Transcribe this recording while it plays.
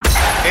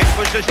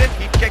was as if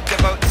he kicked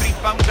about 3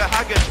 pounds of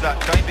haggis that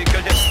time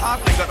because it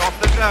hardly got off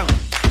the ground.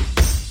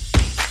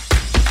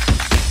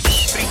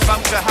 3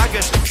 pounds of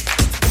haggis,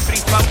 3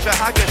 pounds of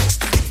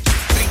haggis,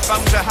 3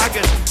 pounds of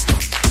haggis,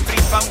 3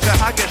 pounds of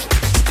haggis,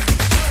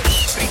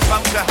 3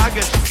 pounds of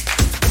haggis,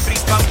 3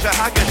 pounds of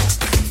haggis,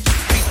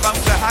 3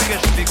 pounds of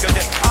haggis because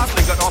it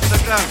hardly got off the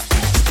ground.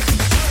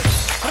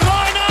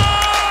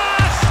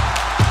 Reiners!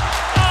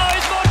 Oh,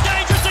 he's more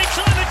dangerous than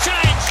climate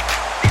change!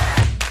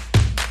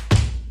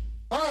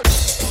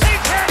 He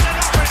turned it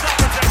off his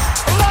opposite.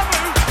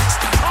 Lamu!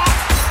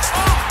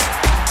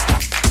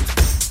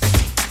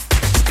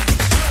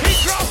 He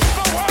drops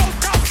for World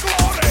Cup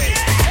glory!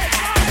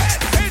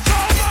 It's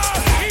over!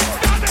 He's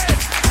done it!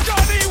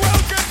 Johnny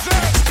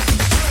Wilkinson!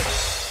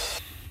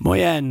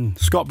 Moyen,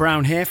 Scott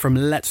Browne here from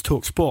Let's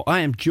Talk Sport.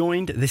 I am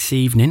joined this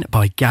evening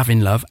by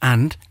Gavin Love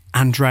and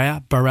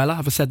Andrea Barrela.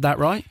 Have I said that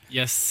right?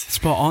 Yes.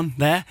 Spot on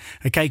there.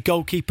 Okay,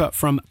 goalkeeper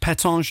from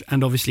Pétange,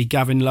 and obviously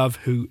Gavin Love,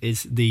 who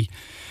is the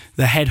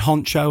head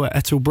honcho at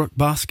Ettelbruck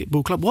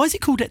Basketball Club. Why is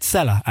it called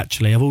Etzella,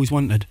 actually? I've always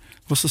wondered.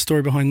 What's the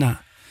story behind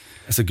that?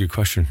 That's a good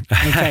question.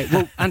 Okay,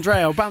 well,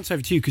 Andrea, I'll bounce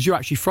over to you because you're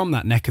actually from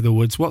that neck of the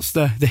woods. What's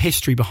the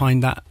history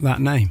behind that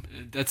name?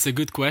 That's a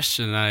good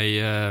question.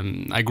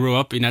 I grew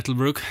up in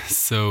Ettelbruck,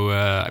 so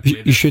I played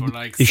You there should for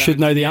like you should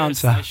know the years.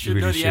 answer. I should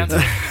You know really the should.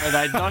 answer, but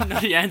I don't know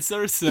the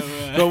answer. So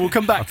Well, we'll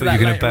come back I to thought that you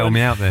were going later to bail on.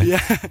 me out there.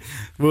 Yeah,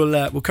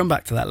 we'll come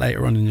back to that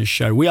later on in the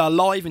show. We are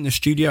live in the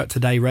studio at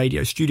Today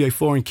Radio, Studio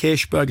 4 in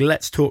Kirchberg.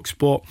 Let's talk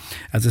sport.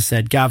 As I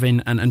said,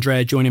 Gavin and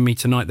Andrea joining me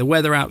tonight. The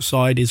weather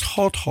outside is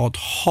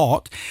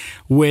hot,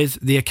 with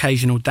the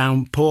occasional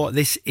downpour.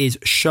 This is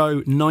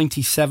show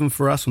 97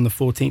 for us on the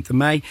 14th of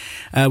May.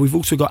 We've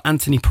also got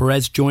Anthony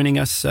Perez joining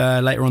us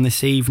later on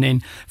this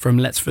evening from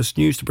Let's First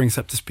News to bring us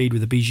up to speed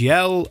with the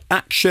BGL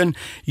action.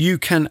 You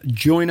can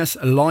join us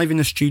live in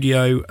the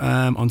studio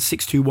on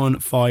 621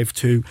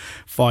 52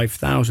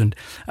 5000.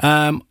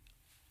 I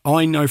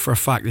know for a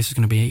fact this is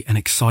going to be an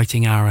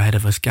exciting hour ahead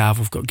of us, Gav.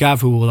 We've got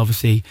Gav, who will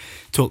obviously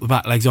talk the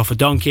back legs off a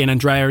donkey, and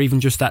Andrea, even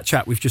just that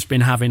chat we've just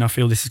been having. I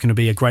feel this is going to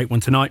be a great one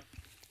tonight.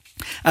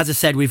 As I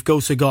said, we've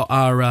also got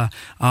our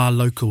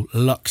local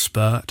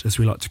Luxpert, as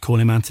we like to call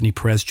him, Anthony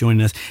Perez,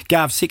 joining us.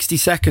 Gav, 60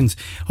 seconds.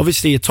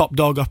 Obviously, a top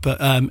dog up at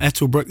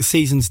Ettelbruck. The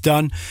season's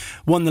done.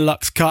 Won the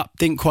Lux Cup.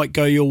 Didn't quite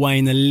go your way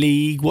in the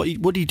league. What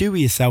do you do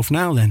with yourself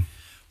now then?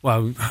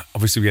 Well,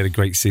 obviously we had a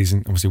great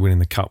season. Obviously winning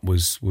the cup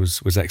was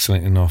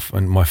excellent enough.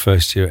 And my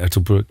first year at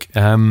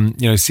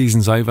Ettelbruck,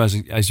 season's over,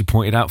 as you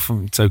pointed out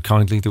so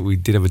kindly, that we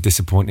did have a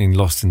disappointing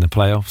loss in the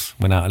playoffs.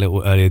 Went out a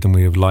little earlier than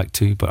we would have liked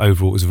to, but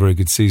overall it was a very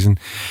good season.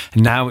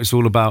 And now it's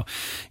all about,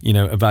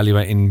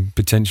 evaluating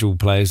potential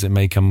players that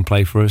may come and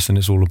play for us, and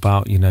it's all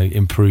about,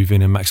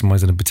 improving and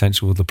maximising the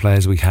potential of the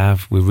players we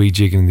have. We're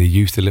rejigging the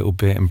youth a little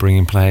bit and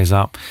bringing players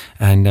up,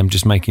 and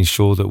just making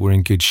sure that we're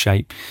in good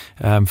shape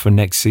for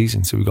next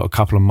season. So we've got a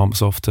couple of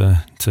months off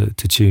to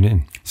tune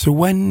in. So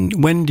when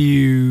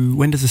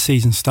does the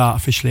season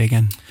start officially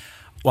again?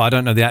 Well, I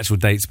don't know the actual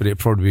dates, but it'll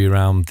probably be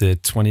around the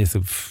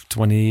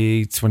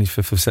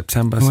 25th of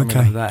September, something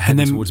like that,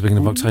 heading towards the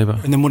beginning of October.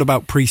 And then what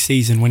about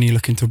pre-season, when are you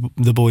looking to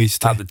the boys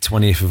to... At the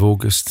 20th of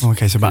August.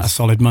 Okay, so about a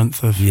solid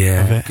month of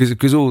it.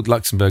 Because all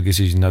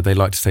Luxembourgers, they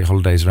like to take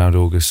holidays around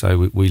August,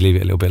 so we leave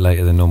it a little bit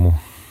later than normal.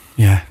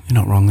 Yeah, you're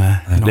not wrong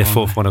there. The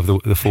fourth one of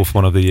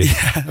the year.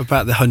 Yeah,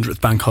 about the 100th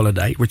bank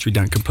holiday, which we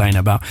don't complain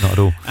about. Not at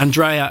all.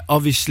 Andrea,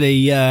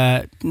 obviously,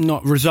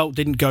 result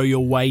didn't go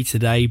your way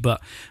today, but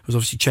I was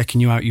obviously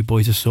checking you out. You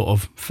boys are sort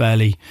of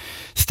fairly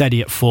steady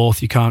at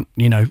fourth. You can't,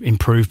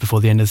 improve before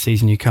the end of the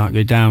season. You can't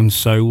go down.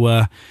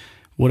 So,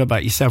 what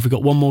about yourself? We've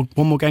got one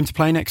more game to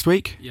play next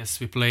week. yes,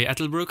 we play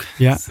Ettelbruck.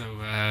 Yeah. So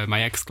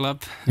my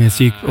ex-club. Yeah,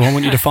 so I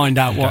want you to find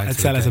out what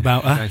Etzella's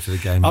about. Going to the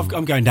game.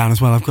 I'm going down as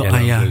well. I've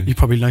got you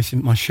probably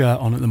noticing my shirt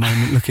on at the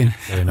moment, looking.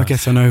 Nice. I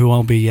guess I know who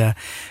I'll be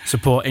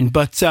supporting.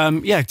 But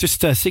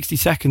just 60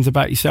 seconds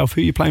about yourself.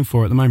 Who are you playing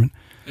for at the moment?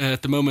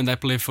 At the moment, I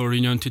play for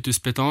Union Titus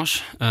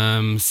Pétange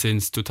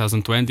since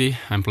 2020.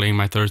 I'm playing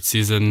my third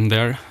season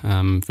there.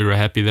 Very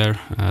happy there.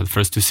 The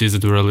first two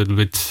seasons were a little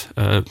bit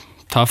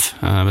tough,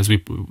 as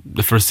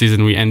the first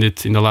season we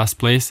ended in the last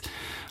place.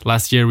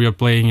 Last year we were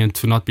playing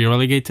to not be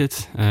relegated,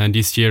 and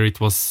this year it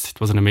was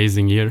an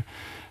amazing year.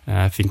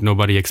 I think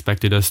nobody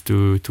expected us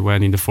to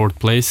end in the fourth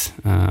place,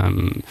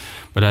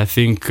 but I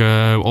think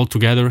all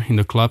together in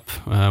the club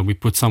we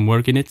put some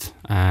work in it,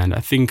 and I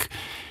think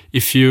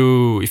if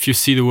you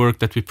see the work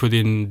that we put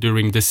in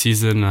during the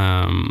season,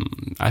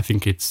 I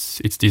think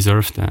it's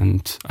deserved,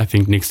 and I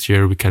think next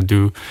year we can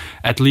do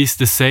at least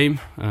the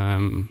same,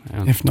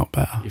 if not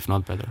better.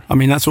 I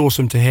mean, that's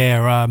awesome to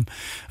hear. I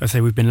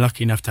say we've been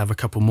lucky enough to have a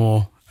couple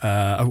more.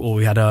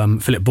 We had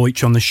Philip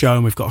Boych on the show,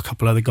 and we've got a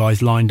couple other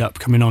guys lined up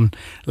coming on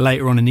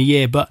later on in the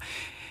year. But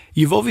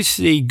you've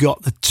obviously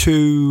got the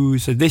two.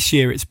 So this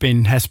year it's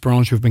been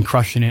Hesperange who've been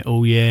crushing it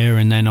all year,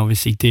 and then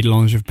obviously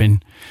Didelange have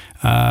been,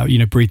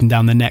 breathing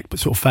down the neck, but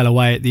sort of fell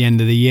away at the end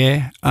of the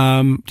year.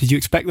 Did you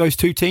expect those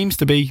two teams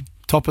to be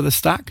top of the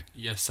stack?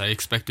 Yes, I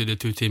expected the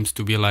two teams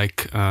to be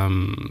like a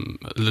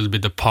little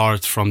bit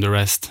apart from the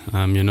rest.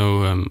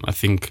 I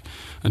think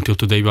until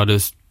today we are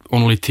the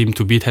only team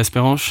to beat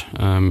Esperance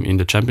in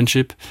the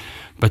championship,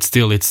 but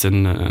still it's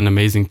an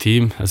amazing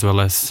team, as well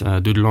as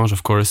Dudelange,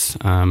 of course.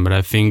 But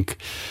I think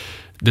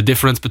the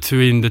difference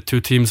between the two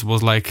teams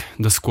was like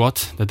the squad,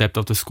 the depth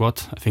of the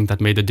squad. I think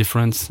that made a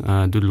difference.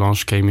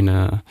 Dudelange came in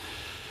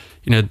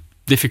a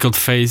difficult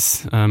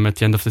phase at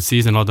the end of the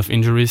season, a lot of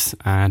injuries,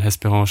 and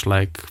Esperance,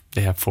 like,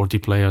 they have 40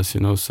 players,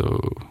 so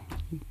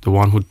the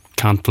one who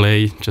can't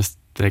play just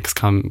next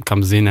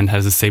comes in and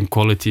has the same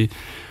quality.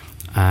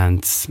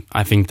 And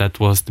I think that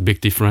was the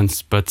big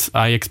difference. But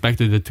I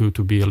expected the two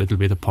to be a little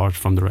bit apart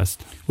from the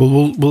rest.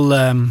 Well, we'll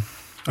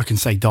I can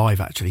say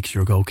dive, actually, because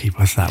you're a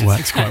goalkeeper, so that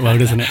works quite well,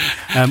 doesn't it?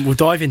 We'll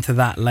dive into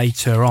that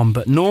later on.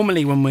 But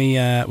normally when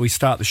we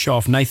start the show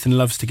off, Nathan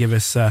loves to give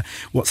us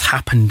what's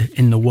happened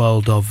in the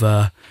world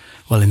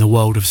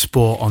of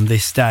sport on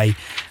this day.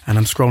 And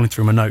I'm scrolling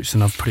through my notes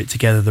and I've put it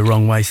together the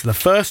wrong way. So the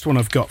first one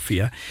I've got for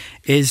you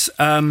is,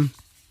 have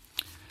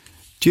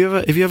you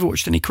ever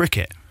watched any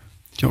cricket? Do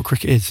you know what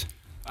cricket is?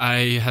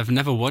 I have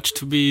never watched,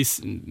 to be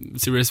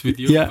serious with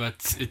you,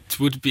 but it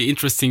would be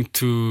interesting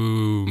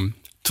to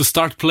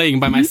start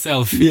playing by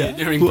myself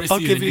during pre-season. I'll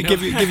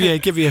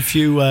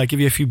give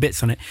you a few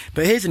bits on it.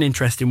 But here's an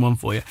interesting one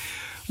for you.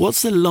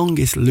 What's the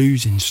longest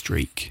losing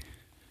streak?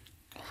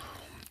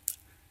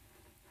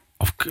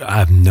 I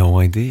have no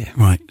idea.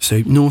 Right.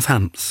 So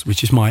Northants,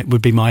 which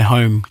would be my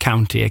home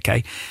county.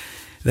 Okay,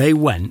 they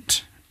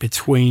went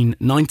between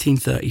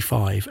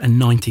 1935 and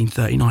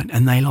 1939,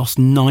 and they lost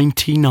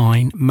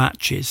 99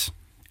 matches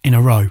in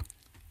a row.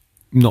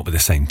 Not with the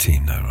same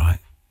team, though, right?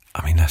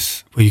 I mean,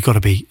 that's... Well, you've got to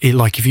be...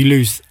 Like, if you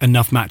lose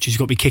enough matches, you've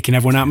got to be kicking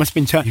everyone out. Must have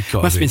been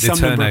some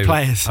number of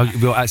players.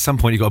 Well, at some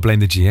point, you've got to blame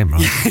the GM,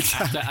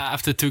 right?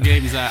 After 2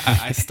 games,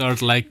 I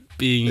start, like,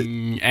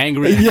 being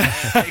angry,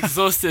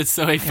 exhausted.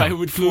 So if I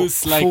would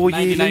lose, like,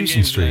 4-year 99 losing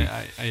games...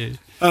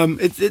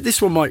 streak.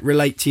 This one might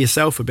relate to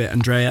yourself a bit,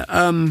 Andrea.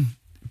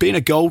 Being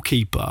a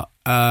goalkeeper,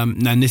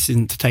 and this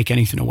isn't to take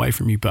anything away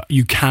from you, but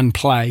you can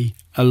play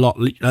a lot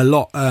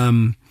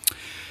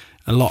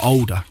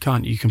older,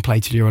 can't you? You can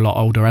play till you're a lot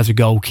older as a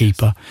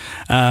goalkeeper.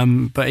 But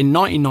in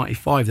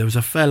 1995, there was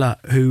a fella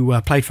who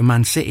played for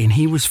Man City, and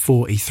he was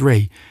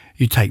 43.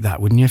 You'd take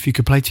that, wouldn't you, if you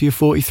could play till you're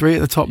 43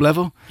 at the top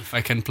level? If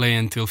I can play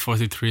until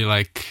 43,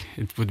 like,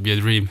 it would be a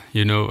dream.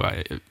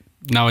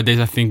 Nowadays,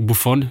 I think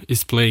Buffon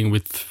is playing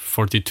with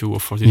 42 or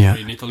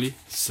 43 in Italy.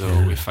 So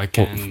if I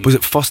can... Was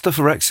it Foster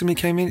for Wrexham he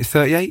came in at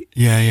 38?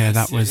 Yeah,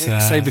 that was...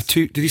 Saved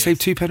 2... Did he save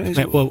 2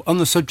 penalties? Well, on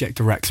the subject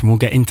of Wrexham, we'll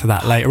get into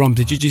that later on.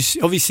 Did you just...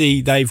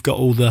 Obviously, they've got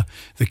all the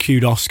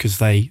kudos because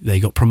they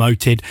got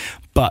promoted.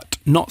 But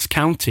Notts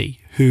County,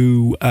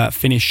 who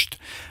finished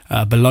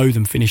below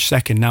them, finished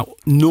second. Now,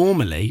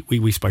 normally,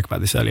 we spoke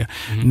about this earlier,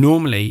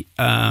 normally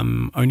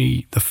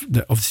only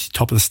the obviously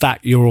top of the stack,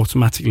 you're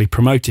automatically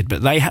promoted,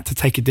 but they had to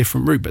take a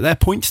different route. But their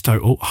points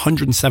total,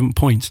 107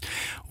 points,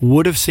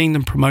 would have seen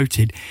them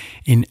promoted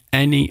in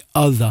any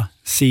other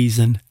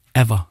season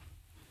ever.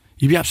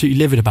 You'd be absolutely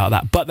livid about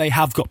that. But they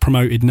have got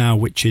promoted now,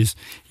 which is,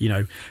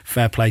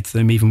 fair play to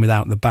them, even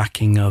without the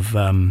backing of...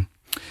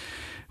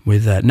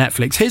 with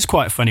Netflix. Here's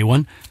quite a funny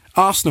one.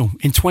 Arsenal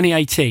in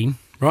 2018,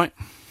 right?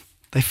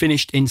 They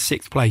finished in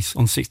 6th place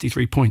on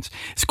 63 points.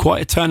 It's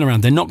quite a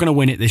turnaround. They're not going to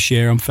win it this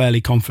year. I'm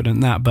fairly confident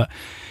in that, but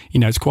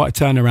it's quite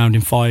a turnaround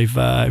in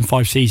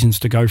five seasons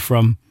to go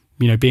from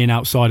being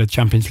outside of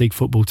Champions League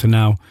football to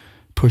now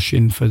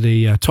pushing for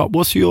the top.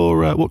 What's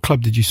your what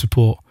club did you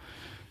support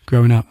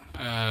growing up?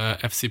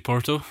 FC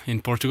Porto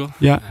in Portugal.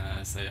 Yeah.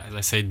 As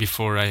I said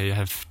before, I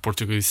have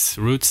Portuguese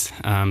roots,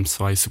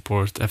 so I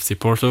support FC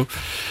Porto.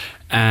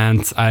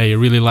 And I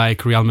really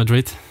like Real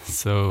Madrid,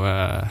 so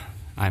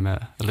I'm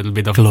a little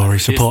bit of glory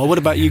supporter. What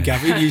about you,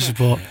 Gavin? Who do you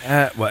support?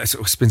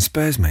 It's been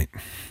Spurs, mate.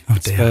 Oh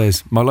dear.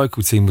 Spurs. My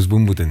local team was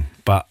Wimbledon,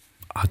 but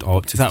I'd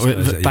opted for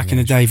Spurs. Back in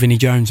the day, Vinnie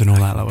Jones and all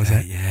that was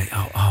it?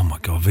 Yeah. Oh my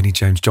God, Vinnie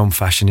Jones, John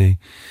Fashanu.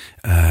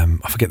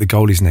 I forget the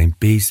goalie's name,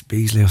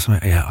 Beasley or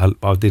something. Yeah,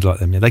 I did like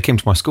them. Yeah, they came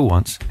to my school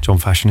once. John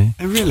Fashanu.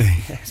 Oh really?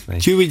 Yes,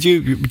 mate. Do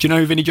you know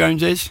who Vinnie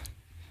Jones is?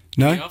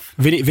 No,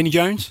 Vinnie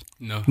Jones.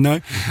 No.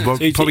 Well,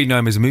 so probably know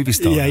him as a movie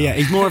star. Yeah, yeah.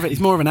 He's more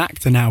of an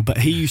actor now, but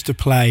he used to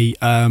play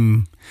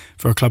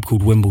for a club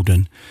called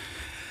Wimbledon,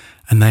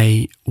 and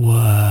they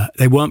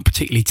weren't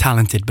particularly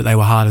talented, but they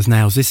were hard as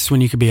nails. This is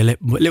when you could be a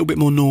little bit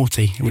more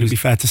naughty. Would it be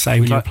fair to say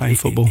when you were playing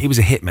football? He was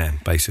a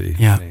hitman, basically.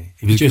 Yeah,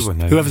 he was just, a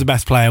good one, whoever the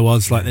best player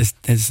was. Like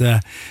there's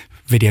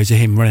videos of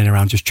him running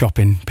around just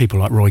chopping people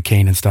like Roy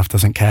Keane and stuff.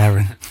 Doesn't care,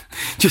 and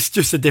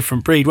just a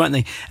different breed, weren't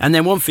they? And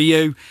then one for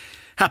you.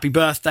 Happy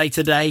birthday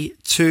today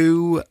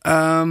to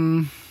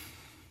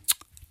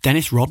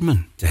Dennis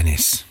Rodman.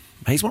 Dennis,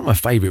 he's one of my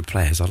favourite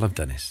players. I love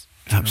Dennis.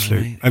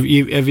 Absolutely. Have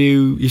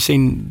you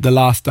seen The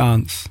Last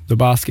Dance, the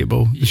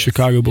basketball, the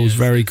Chicago Bulls?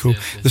 Very cool.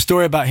 Yes. The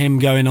story about him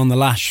going on the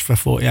lash for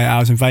 48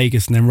 hours in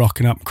Vegas and then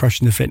rocking up,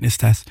 crushing the fitness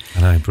test.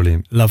 I know,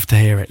 brilliant. Love to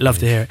hear it.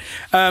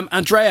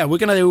 Andrea, we're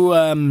going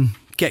to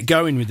get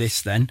going with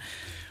this then.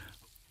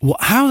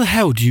 How the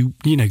hell do you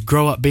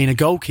grow up being a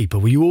goalkeeper?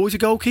 Were you always a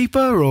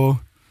goalkeeper,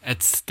 or?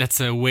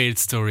 That's a weird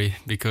story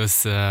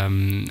because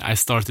I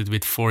started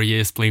with 4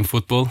 years playing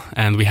football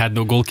and we had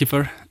no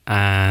goalkeeper,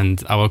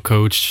 and our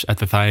coach at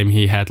the time,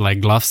 he had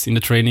like gloves in the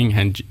training,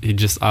 and he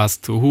just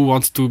asked who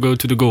wants to go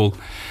to the goal,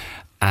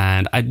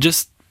 and I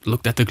just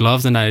looked at the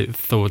gloves and I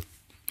thought,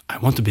 I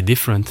want to be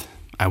different.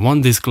 I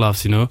want these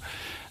gloves,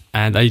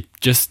 and I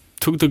just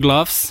took the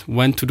gloves,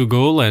 went to the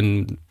goal,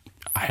 and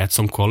I had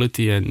some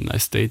quality, and I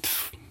stayed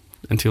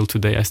until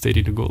today. I stayed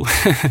in the goal.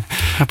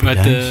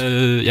 But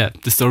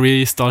the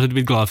story started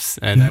with gloves,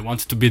 and I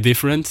wanted to be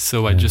different,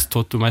 so I just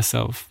thought to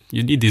myself,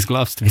 you need these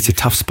gloves to be different.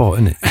 A tough spot,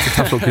 isn't it? It's a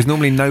tough spot because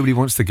normally nobody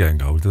wants to go in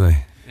goal, do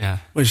they? Yeah.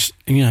 Which,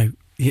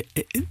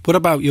 what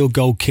about your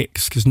goal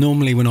kicks? Because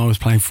normally when I was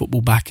playing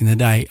football back in the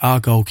day,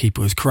 our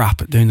goalkeeper was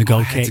crap at doing the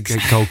goal kicks. To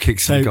get goal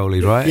kicks and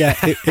goalie, right? Yeah,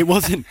 it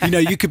wasn't,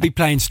 you could be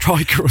playing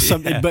striker or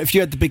something, but if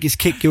you had the biggest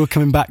kick, you were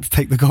coming back to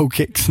take the goal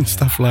kicks and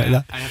stuff like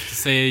that. I have to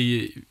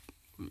say...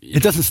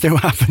 It doesn't still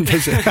happen,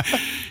 does it?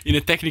 In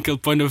a technical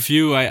point of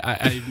view,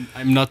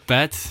 I'm not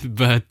bad,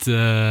 but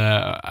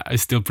I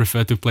still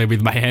prefer to play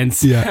with my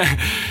hands. Yeah.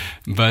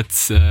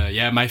 But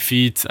my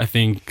feet, I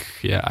think,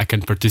 I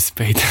can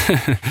participate.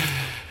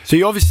 So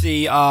you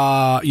obviously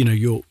are,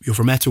 you're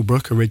from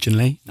Ettelbruck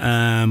originally.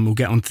 We'll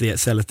get onto the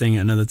Etzella thing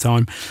at another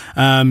time.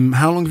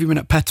 How long have you been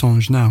at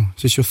Pétange now?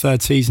 Is this your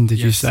third season, did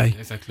you say?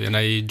 Exactly. And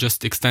I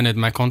just extended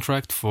my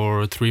contract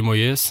for 3 more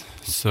years.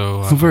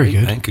 So very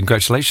good. And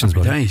congratulations,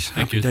 Happy buddy. days.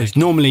 Thank you.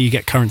 Normally you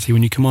get currency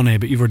when you come on here,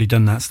 but you've already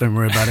done that, so don't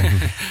worry about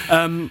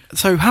it.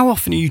 So how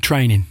often are you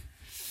training?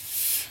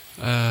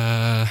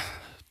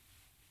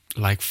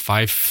 Like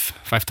five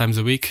times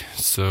a week.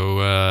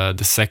 So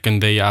the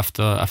second day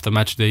after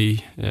match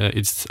day,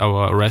 it's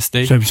our rest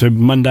day. So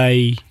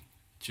Monday,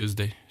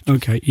 Tuesday.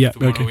 Okay. Yeah.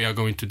 Tomorrow okay. we are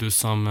going to do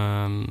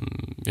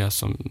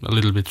a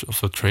little bit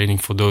of a training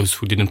for those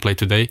who didn't play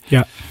today.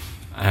 Yeah.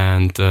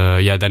 And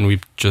then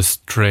we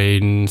just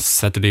train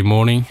Saturday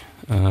morning,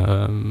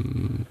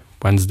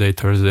 Wednesday,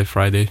 Thursday,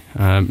 Friday.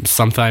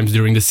 Sometimes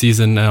during the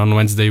season on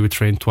Wednesday we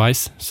train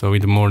twice, so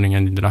in the morning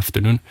and in the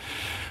afternoon.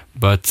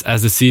 But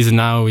as the season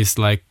now is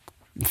like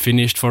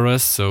finished for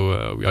us,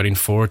 so we are in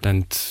fourth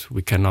and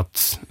we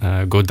cannot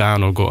go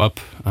down or go up.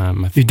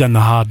 You've done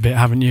the hard bit,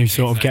 haven't you?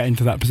 Sort of get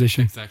into that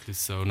position. Exactly.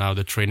 So now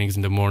the trainings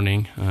in the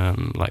morning,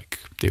 like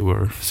they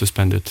were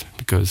suspended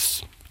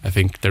because I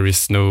think there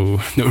is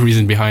no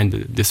reason behind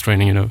this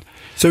training,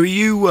 So are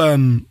you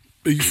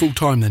full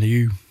time then? Are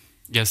you?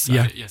 Yes.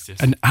 Yeah. Yes.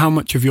 And how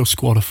much of your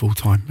squad are full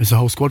time? Is the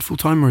whole squad full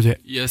time, or is it?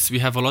 Yes, we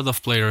have a lot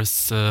of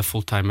players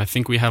full time. I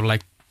think we have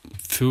like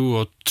 2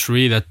 or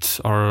 3 that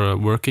are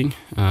working,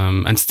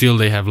 and still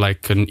they have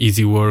like an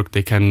easy work.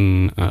 They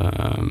can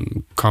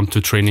come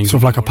to training. Sort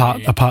of like a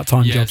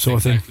part-time job sort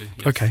of thing.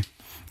 Yes.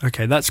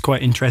 Okay, that's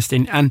quite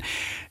interesting. And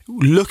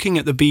looking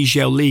at the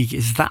BGL League,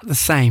 is that the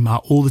same?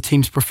 Are all the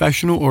teams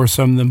professional, or are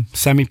some of them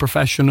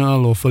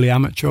semi-professional or fully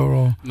amateur?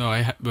 Or no,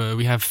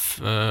 we have.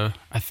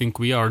 I think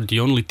we are the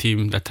only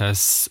team that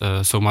has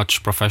so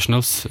much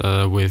professionals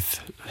with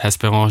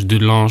Esperance,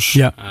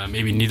 Dudelange,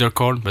 maybe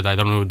Niederkorn, but I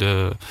don't know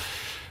the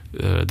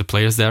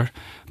players there.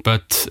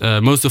 But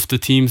most of the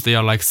teams, they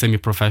are like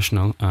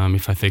semi-professional.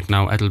 If I think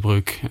now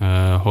Ettelbruck,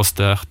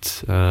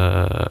 Hostert,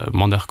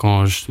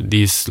 Monderkange,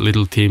 these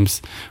little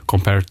teams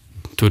compared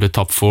to the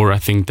top 4, I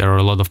think there are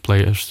a lot of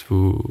players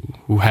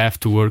who have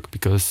to work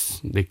because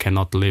they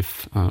cannot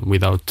live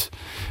without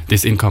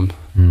this income.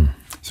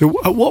 So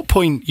at what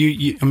point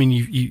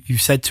you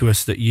said to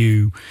us that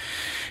you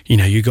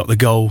got the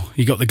goal,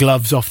 you got the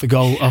gloves off the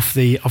goal, off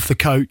the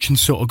coach, and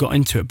sort of got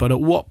into it. But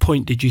at what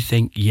point did you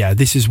think,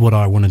 this is what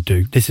I want to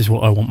do? This is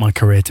what I want my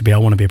career to be. I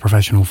want to be a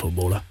professional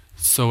footballer.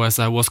 So as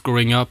I was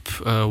growing up,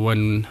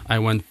 when I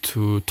went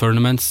to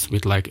tournaments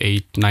with like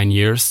 8-9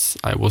 years,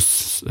 I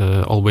was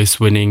always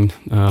winning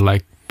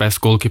like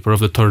best goalkeeper of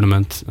the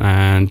tournament,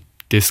 and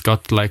this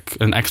got like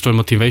an extra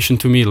motivation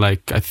to me.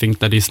 Like I think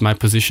that is my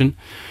position.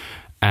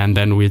 And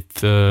then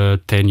with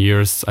 10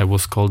 years, I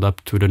was called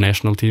up to the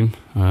national team,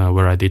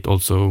 where I did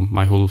also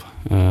my whole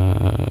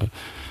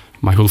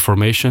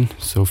formation.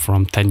 So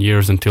from 10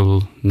 years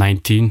until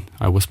 19,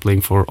 I was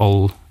playing for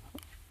all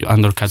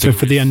under categories. So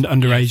for the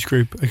underage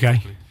group,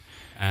 okay.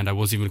 And I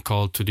was even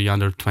called to the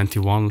under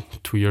 21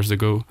 2 years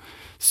ago.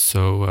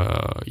 So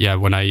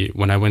when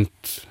I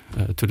went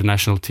to the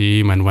national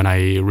team and when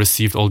I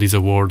received all these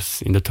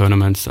awards in the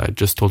tournaments, I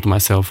just told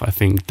myself, I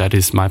think that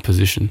is my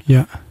position.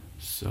 Yeah.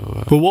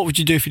 So, but what would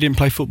you do if you didn't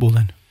play football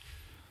then?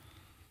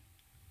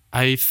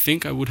 I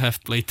think I would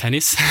have played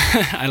tennis.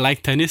 I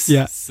like tennis.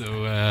 Yeah.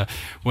 So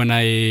when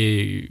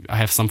I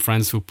have some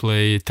friends who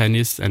play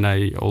tennis, and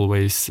I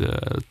always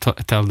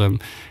tell them,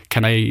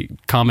 "Can I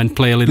come and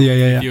play a little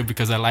bit with you?"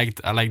 Because I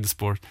like the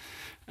sport,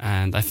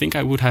 and I think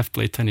I would have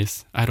played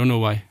tennis. I don't know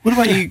why. What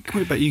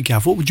about you,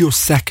 Gav? What would your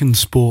second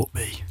sport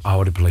be? I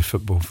would have played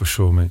football for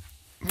sure, mate.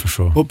 For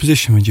sure. What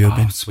position would you have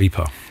been?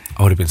 Sweeper.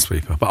 I would have been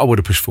sweeper, but I would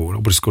have pushed forward. I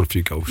would have scored a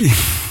few goals.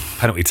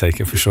 Penalty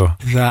taken for sure.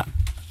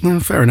 No,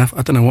 fair enough.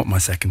 I don't know what my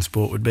second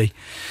sport would be.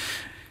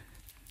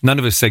 None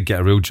of us said get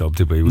a real job,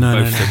 did we? We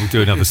both said we'll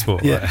do another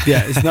sport. Yeah, right?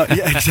 yeah, it's not.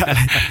 Yeah,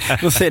 exactly.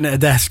 We're sitting at a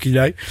desk, you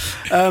know.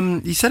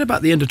 You said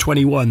about the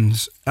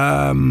under-21s.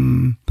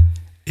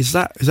 Is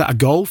that a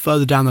goal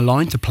further down the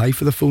line to play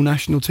for the full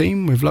national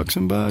team with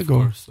Luxembourg?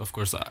 Of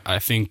course. I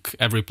think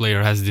every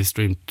player has this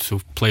dream to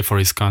play for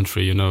his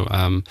country. You know,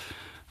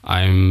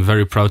 I'm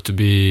very proud to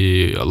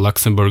be a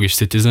Luxembourgish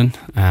citizen,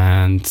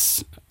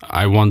 and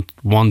I want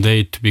one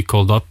day to be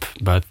called up.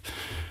 But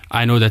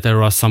I know that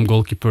there are some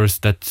goalkeepers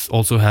that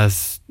also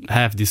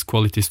have these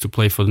qualities to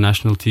play for the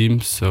national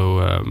team. So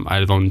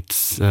I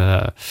don't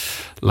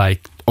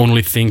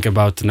only think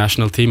about the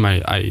national team.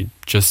 I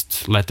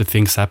just let the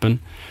things happen.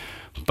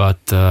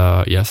 But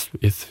yes,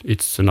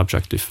 it's an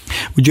objective.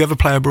 Would you ever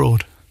play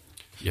abroad?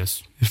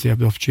 Yes. If you have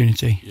the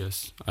opportunity?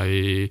 Yes.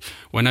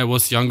 When I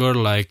was younger,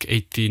 like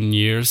 18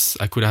 years,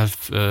 I could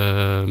have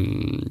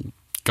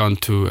gone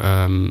to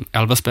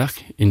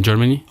Elversberg in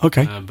Germany.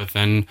 Okay. But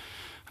then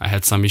I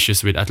had some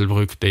issues with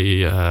Ettelbruck.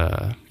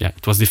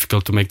 It was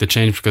difficult to make the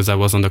change because I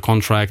was on the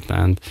contract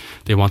and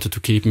they wanted to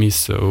keep me.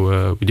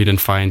 So we didn't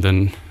find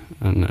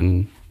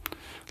an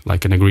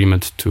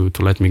agreement to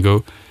let me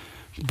go.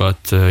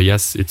 But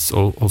yes, it's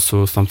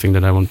also something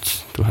that I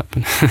want to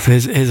happen.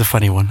 Here's a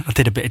funny one. I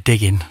did a bit of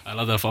digging. A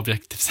lot of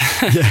objectives.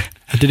 Yeah,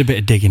 I did a bit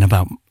of digging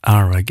about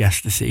our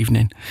guest this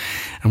evening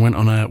and went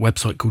on a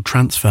website called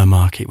Transfer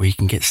Market where you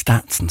can get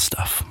stats and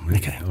stuff. Really?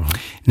 Okay. All right.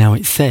 Now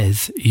it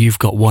says you've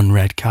got 1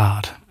 red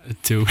card.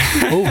 2.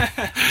 Oh,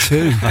 2.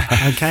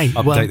 Okay.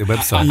 Update the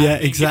website. Yeah,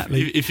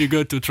 exactly. If you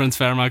go to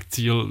Transfermarkt,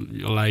 you're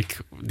like,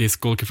 this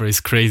goalkeeper is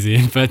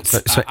crazy. But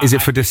So is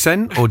it for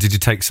dissent or did you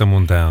take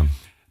someone down?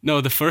 No,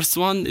 the first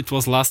one, it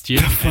was last year.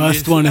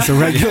 First one is a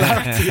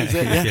regularity, is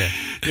it? Yeah.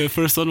 The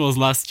first one was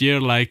last year.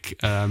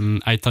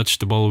 I touched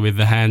the ball with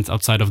the hand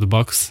outside of the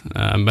box,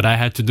 but I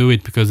had to do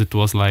it because it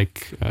was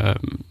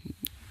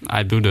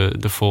I do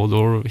the foul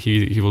or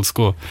he will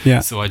score. Yeah.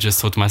 So I just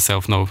thought to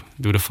myself, no,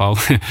 do the foul.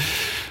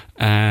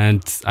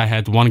 And I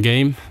had 1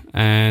 game.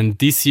 And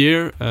this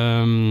year,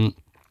 I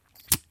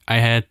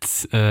had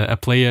a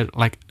player,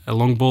 like a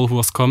long ball who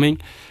was coming.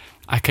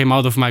 I came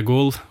out of my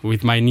goal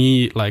with my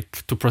knee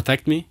to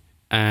protect me,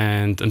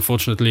 and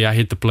unfortunately I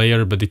hit the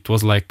player. But it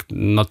was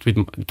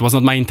it was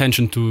not my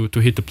intention to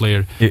hit the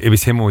player. It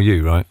was him or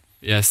you, right?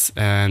 Yes,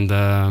 and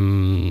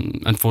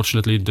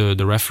unfortunately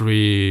the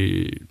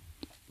referee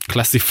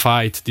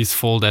classified this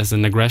fault as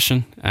an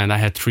aggression, and I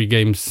had 3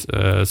 games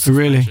suspension.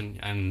 Really?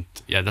 And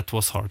yeah, that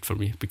was hard for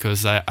me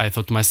because I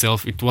thought to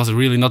myself it was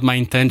really not my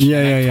intention.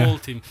 Yeah, I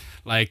told him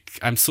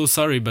I'm so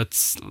sorry,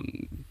 but.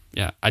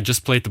 Yeah, I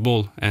just played the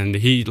ball and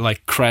he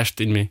crashed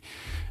in me,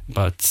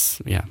 but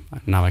yeah,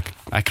 now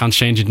I can't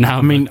change it now.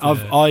 I mean,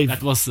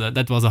 that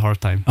was a hard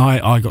time.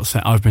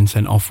 I've been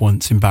sent off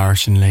once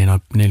embarrassingly, and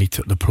I nearly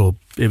took the poor.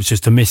 It was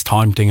just a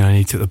mistimed thing. I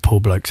nearly took the poor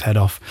bloke's head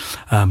off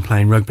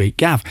playing rugby.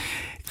 Gav,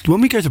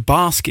 when we go to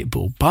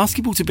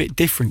basketball's a bit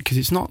different because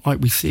it's not like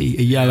we see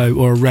a yellow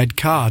or a red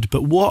card.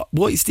 But what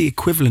is the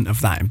equivalent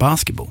of that in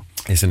basketball?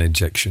 It's an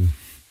ejection.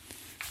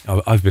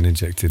 I've been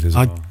ejected as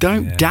well. I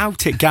don't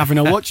doubt it, Gavin.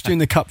 I watched you in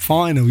the cup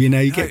final. You know,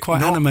 you get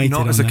quite animated.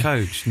 Not as a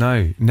coach.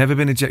 No, never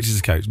been ejected as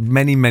a coach.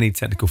 Many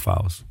technical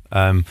fouls.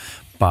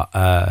 But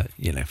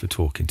if we're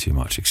talking too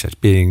much, except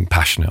being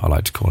passionate, I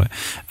like to call it.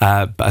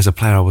 But as a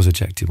player, I was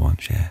ejected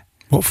once. Yeah.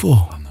 What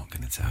for? I'm not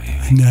going to tell you.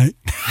 No.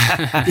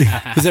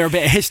 Was there a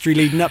bit of history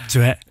leading up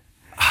to it?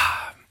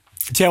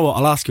 Do you know what?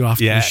 I'll ask you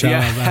after the show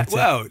about it.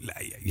 Well,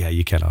 yeah,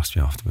 you can ask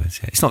me afterwards.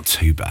 Yeah. It's not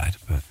too bad,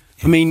 but.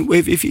 I mean,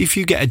 if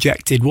you get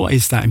ejected, what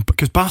is that?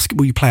 Because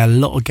basketball, you play a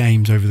lot of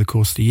games over the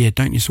course of the year,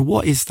 don't you? So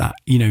what is that,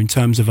 in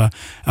terms of a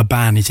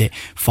ban? Is it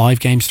 5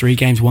 games, 3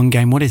 games, 1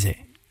 game? What is it?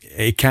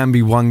 It can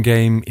be 1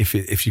 game if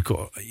you've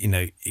got,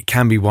 it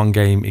can be 1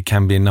 game, it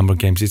can be a number of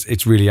games.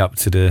 It's really up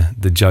to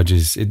the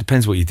judges. It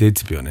depends what you did,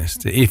 to be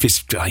honest. If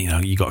it's,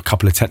 you got a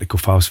couple of technical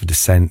fouls for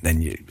dissent,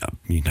 then you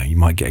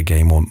might get a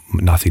game or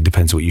nothing.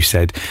 Depends what you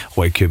said.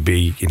 Or it could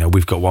be,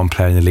 we've got 1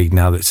 player in the league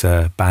now that's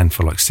banned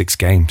for 6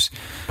 games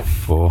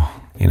for,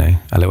 a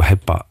little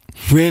headbutt.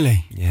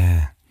 Really?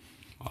 Yeah.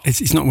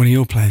 It's not one of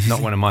your players.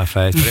 Not one of my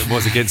players, but it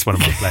was against one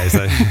of my players.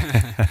 Though.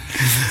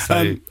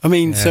 So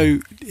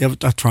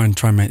I'll try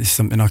and make this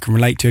something I can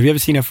relate to. Have you ever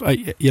seen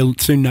you'll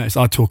soon notice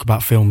I talk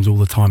about films all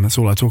the time. That's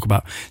all I talk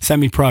about.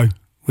 Semi-Pro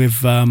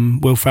with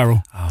Will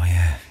Ferrell. Oh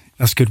yeah,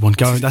 that's a good one.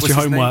 That's your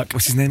homework.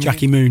 What's his name?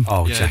 Jackie Moon.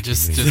 Oh, yeah, Jackie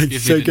just Moon.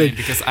 give So me the good. name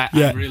because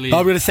I'm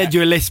going to send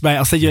you a list, mate.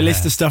 I'll send you a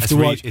list of stuff to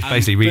watch. It's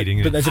basically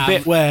reading. But there's a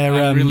bit where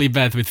I'm really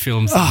bad with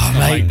films. Oh, mate,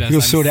 like that.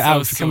 you've got to sort it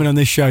out. For coming on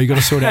this show, you've got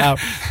to sort it out.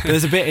 But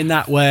there's a bit in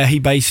that where he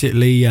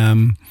basically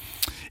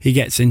he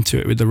gets into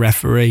it with the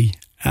referee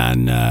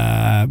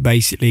and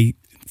basically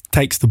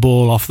takes the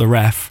ball off the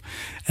ref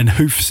and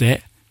hoofs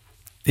it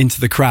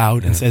into the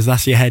crowd and says,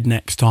 "That's your head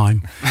next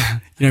time."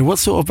 What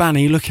sort of ban are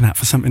you looking at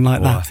for something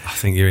like that? I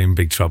think you're in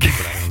big trouble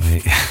for that one,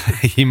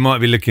 mate. You might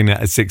be looking at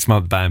a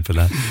 6-month ban for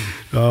that.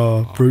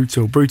 Oh,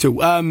 brutal.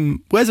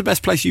 Where's the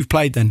best place you've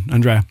played then,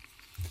 Andrea?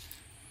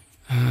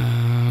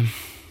 The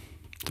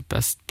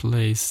best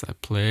place I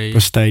played.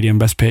 Best stadium,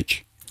 best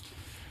pitch?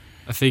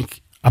 I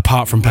think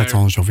Apart from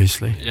Pétange,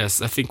 obviously. Yes,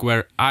 I think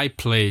where I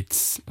played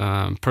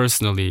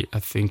personally, I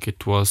think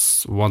it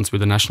was once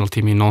with the national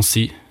team in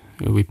Nancy.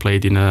 We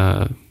played in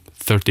a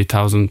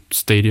 30,000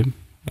 stadium,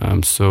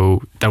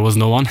 so there was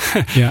no one.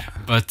 Yeah.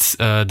 But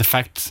the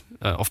fact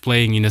of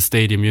playing in a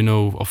stadium,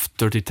 of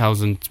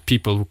 30,000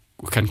 people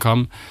who can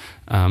come,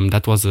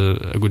 that was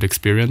a good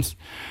experience.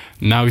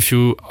 Now, if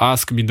you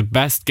ask me the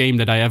best game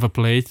that I ever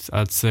played,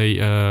 I'd say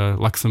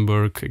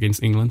Luxembourg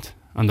against England.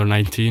 Under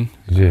 19.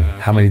 Yeah.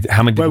 How many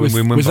did we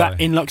win was by? that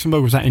in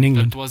Luxembourg? Was that in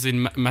England? That was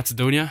in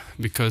Macedonia,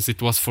 because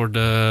it was for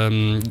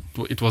the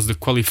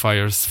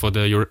qualifiers for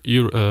the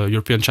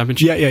European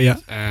Championship. Yeah.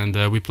 And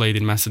we played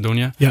in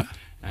Macedonia. Yeah.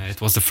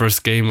 It was the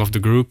first game of the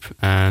group,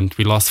 and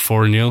we lost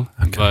 4-0.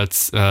 Okay.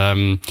 But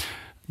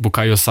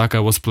Bukayo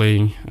Saka was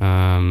playing.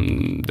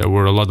 There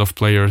were a lot of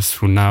players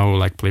who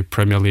now play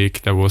Premier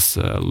League. There was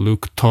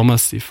Luke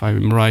Thomas, if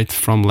I'm right,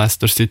 from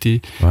Leicester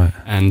City. Right.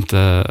 And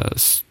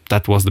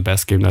that was the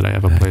best game that I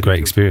ever played. Great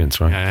experience,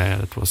 right? Yeah,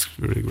 that was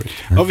really great.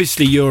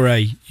 Obviously, you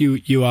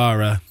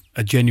are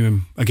a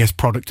genuine, I guess,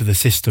 product of the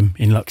system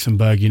in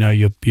Luxembourg.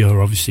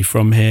 You're obviously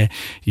from here.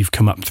 You've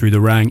come up through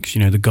the ranks.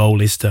 The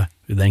goal is to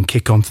then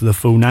kick on to the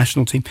full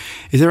national team.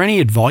 Is there any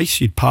advice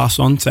you'd pass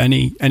on to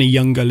any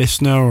younger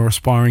listener or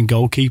aspiring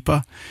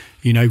goalkeeper?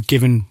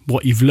 Given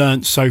what you've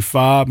learnt so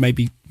far,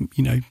 maybe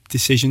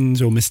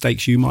decisions or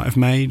mistakes you might have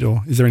made,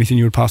 or is there anything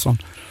you would pass on?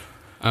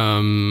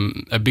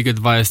 A big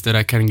advice that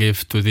I can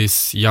give to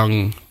these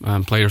young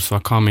players who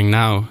are coming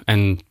now,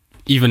 and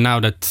even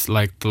now that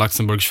the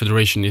Luxembourgish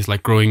Federation is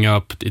growing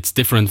up, it's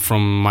different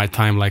from my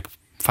time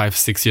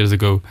 5-6 years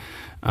ago,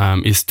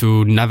 is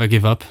to never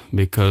give up,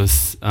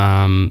 because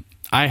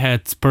I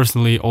had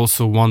personally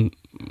also one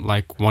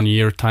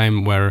year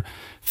time where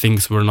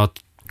things were not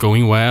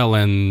going well,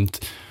 and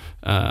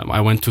I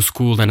went to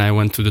school, then I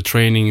went to the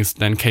trainings,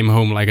 then came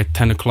home at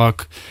 10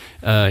 o'clock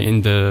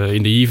in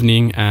the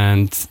evening,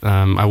 and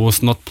I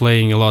was not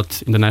playing a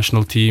lot in the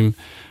national team,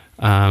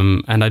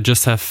 and I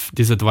just have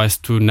this advice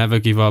to never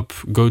give up.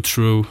 Go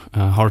through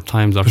hard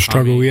times are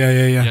struggle. coming.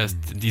 Yeah. Yes,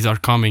 these are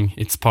coming.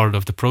 It's part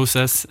of the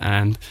process,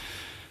 and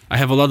I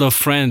have a lot of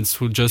friends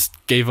who just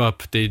gave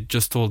up. They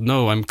just told,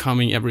 no, I'm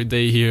coming every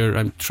day here,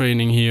 I'm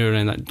training here,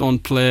 and I don't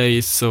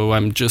play, so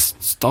I'm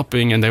just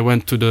stopping. And they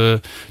went to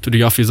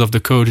the office of the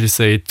coach. They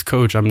said,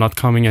 coach, I'm not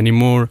coming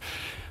anymore.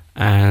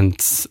 And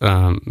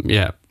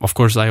of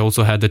course, I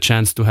also had the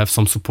chance to have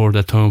some support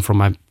at home from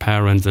my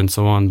parents and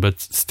so on.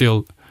 But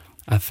still,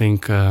 I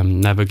think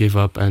never give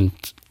up and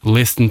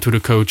listen to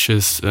the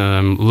coaches,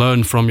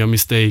 learn from your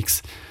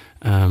mistakes.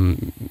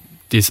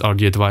 These are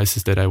the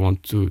advices that I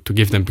want to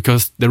give them,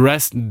 because the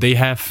rest they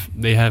have.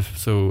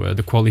 So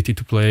the quality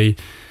to play,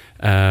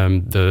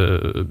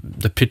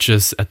 the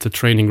pitches at the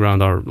training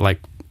ground are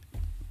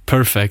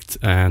perfect,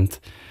 and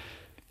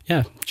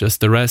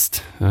just the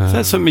rest. So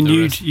that's something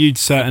you'd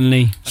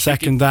certainly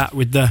second that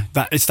with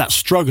that it's that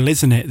struggle,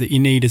 isn't it, that you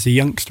need as a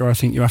youngster? I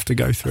think you have to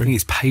go through. I think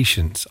it's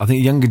patience. I think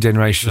the younger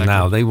generation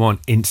now, they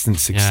want instant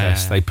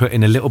success. Yeah. They put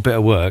in a little bit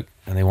of work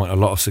and they want a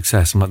lot of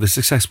success. I'm the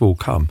success will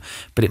come,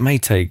 but it may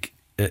take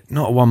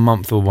not 1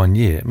 month or 1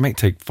 year. It may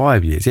take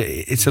 5 years.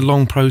 It's a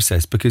long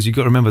process, because you've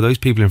got to remember those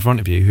people in front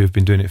of you who have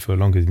been doing it for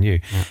longer than you.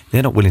 Yeah.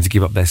 They're not willing to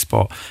give up their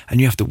spot, and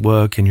you have to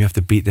work and you have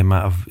to beat them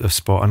out of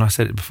spot. And I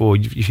said it before,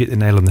 you hit the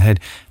nail on the head.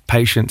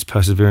 Patience,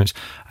 perseverance,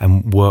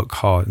 and work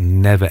hard.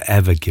 Never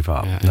ever give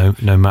up. Yeah.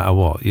 No matter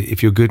what.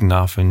 If you're good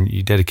enough and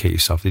you dedicate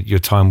yourself, your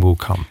time will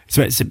come.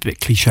 So it's a bit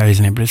cliche,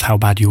 isn't it? But it's how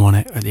bad you want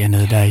it at the end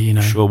of the day.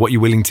 Sure. What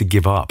you're willing to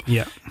give up.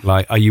 Yeah.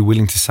 Are you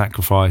willing to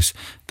sacrifice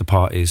the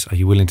parties? Are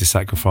you willing to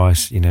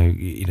sacrifice,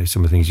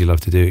 some of the things you love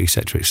to do,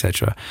 etc.,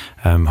 etc.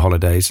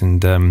 Holidays,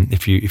 and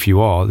if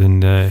you are,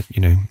 then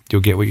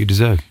you'll get what you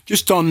deserve.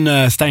 Just on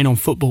staying on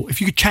football,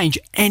 if you could change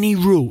any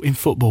rule in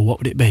football, what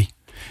would it be?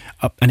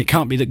 And it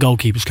can't be that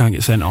goalkeepers can't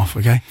get sent off,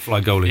 okay? Fly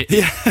goalie.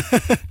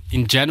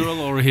 In general,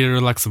 or here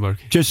in Luxembourg?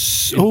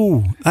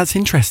 That's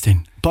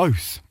interesting.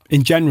 Both.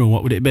 In general,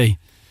 what would it be?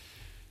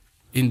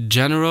 In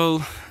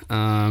general,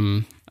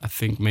 I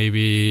think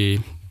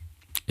maybe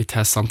it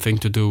has something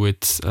to do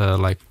with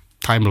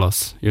time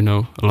loss. A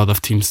lot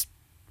of teams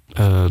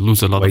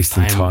lose a lot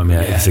wasting of time.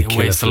 It's a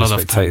killer waste a lot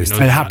of time.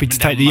 They're happy to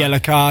take the yellow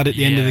card at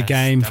the end of the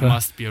game. There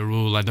must be a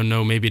rule. I don't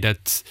know. Maybe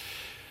that,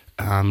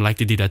 like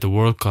they did at the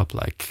World Cup,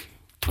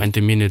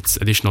 20 minutes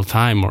additional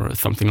time or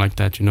something like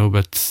that,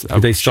 But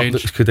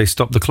could they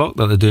stop the clock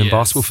like they do in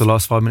basketball for the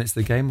last 5 minutes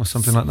of the game or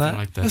something like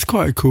that? That's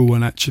quite a cool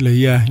one, actually.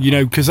 Yeah,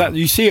 because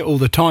you see it all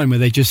the time where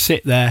they just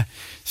sit there.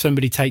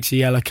 Somebody takes a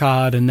yellow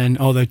card and then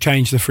they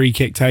change the free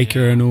kick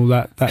taker and all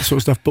that sort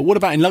of stuff. But what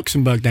about in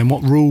Luxembourg then?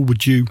 What rule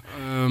would you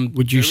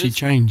see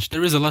changed?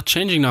 There is a lot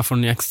changing now for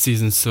next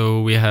season.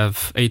 So we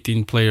have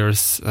 18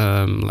 players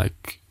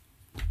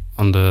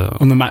on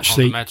the match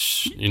sheet.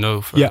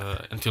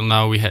 Until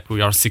now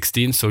we are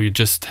 16, so you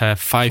just have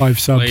five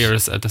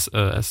players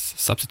as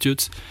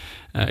substitutes.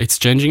 It's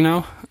changing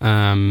now,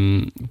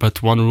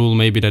 but one rule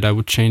maybe that I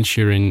would change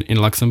here in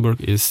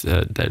Luxembourg is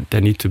that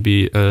there need to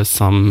be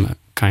some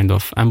kind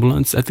of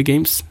ambulance at the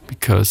games,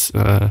 because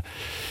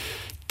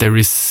there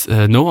is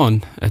no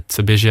one at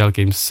the BGL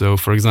games. So,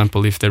 for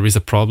example, if there is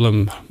a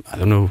problem, I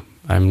don't know,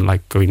 I'm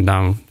like going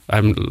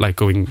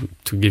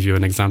to give you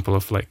an example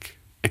of like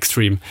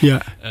extreme,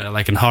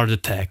 like a heart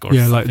attack or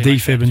like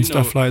defib and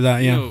stuff like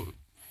that.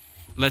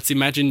 Let's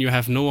imagine you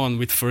have no one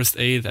with first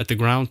aid at the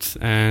ground,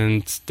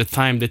 and the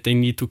time that they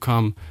need to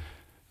come.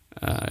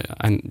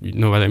 And you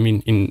know what I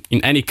mean.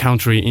 In any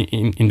country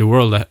in the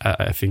world,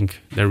 I think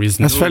there is.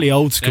 That's fairly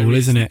old school,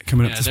 isn't it?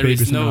 Coming up to speed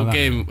with something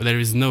like that. There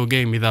is no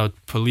game without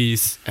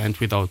police and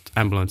without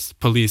ambulance.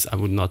 Police, I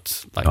would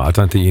not like. No, I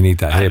don't think you need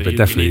that here, but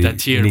definitely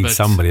you need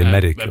somebody, a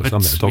medic or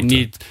something. A doctor. We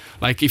need,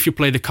 like, if you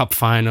play the cup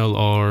final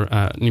or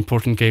an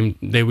important game,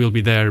 they will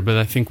be there. But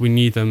I think we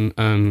need them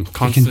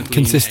constantly.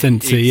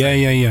 Consistency,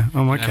 yeah.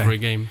 Oh, okay. Every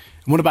game.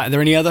 And what about? Are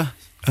there any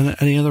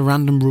other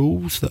random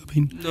rules that have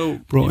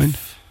been brought in?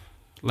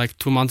 Like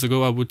 2 months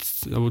ago, I would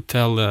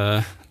tell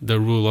the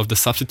rule of the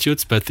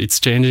substitutes, but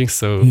it's changing.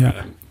 So,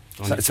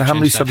 so how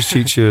many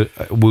substitutes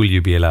will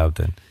you be allowed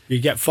then? You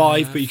get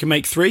 5, but you can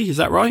make 3. Is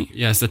that right?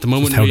 Yes, at the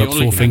moment held we up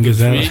only 4 fingers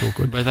there. That's all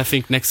good. But I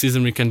think next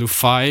season we can do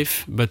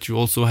 5. But you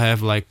also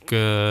have like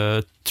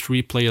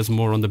 3 players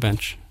more on the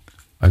bench.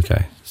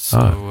 Okay. So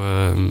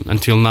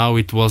until now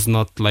it was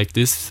not like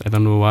this. I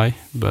don't know why,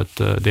 but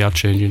they are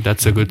changing.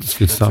 That's a good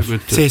stuff.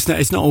 See,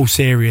 it's not all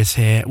serious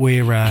here.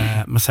 We're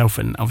myself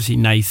and obviously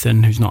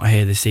Nathan, who's not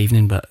here this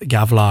evening, but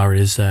Gavlar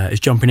is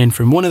jumping in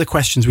from. One of the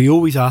questions we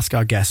always ask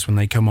our guests when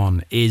they come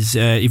on is: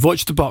 you've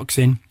watched the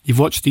boxing, you've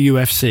watched the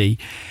UFC,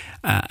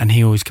 and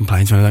he always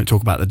complains when I don't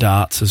talk about the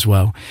darts as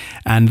well.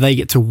 And they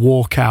get to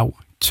walk out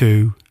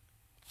to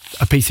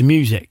a piece of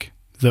music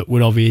that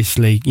would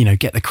obviously,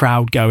 get the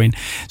crowd going.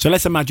 So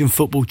let's imagine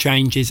football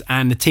changes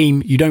and the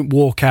team, you don't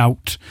walk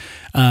out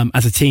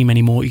as a team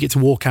anymore. You get to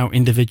walk out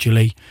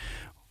individually.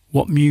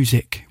 What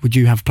music would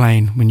you have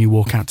playing when you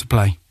walk out to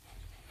play?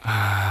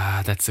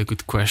 That's a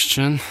good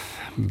question.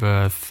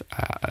 But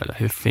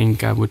I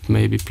think I would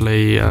maybe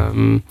play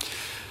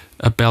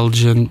a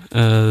Belgian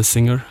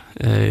singer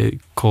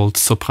called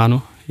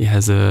Soprano. He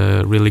has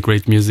a really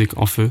great music,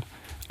 En Feu.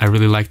 I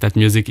really like that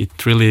music.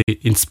 It really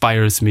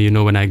inspires me,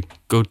 when I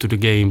go to the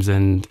games,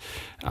 and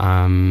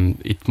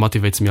it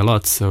motivates me a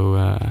lot. So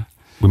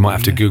we might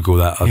have to Google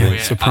that. I think.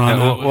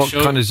 Soprano. What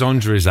kind of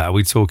genre is that? Are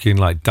we talking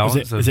like dance?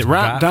 Is it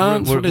rap,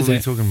 dance? What is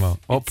it? What are we talking about?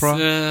 Opera?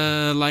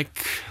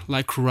 It's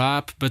like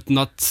rap, but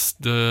not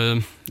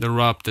the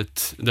rap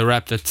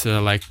that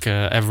like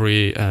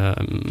every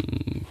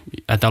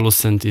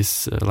adolescent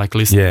is like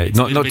listening. Yeah, it's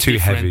not too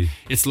different. heavy.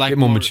 It's like a bit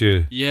more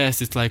mature.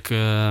 Yes, it's like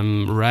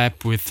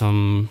rap with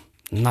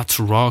not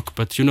rock,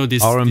 but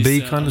this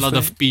R&B kind of a lot thing?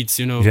 of beats,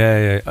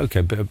 Yeah.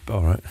 Okay,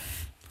 all right.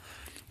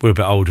 We're a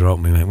bit older,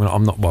 aren't we,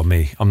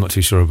 mate? I'm not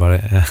too sure about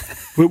it. Yeah.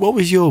 What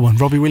was your one?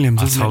 Robbie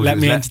Williams, wasn't it? Let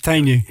Me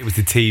Entertain You. It was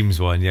the team's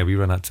one. Yeah, we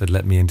ran out to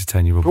Let Me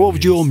Entertain You. Robbie What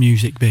would your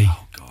music be?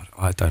 Oh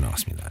God, don't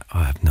ask me that.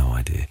 I have no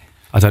idea.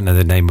 I don't know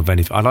the name of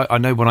anything. I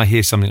know when I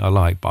hear something I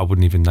like, but I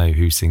wouldn't even know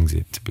who sings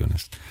it, to be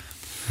honest.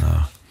 No.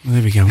 Well,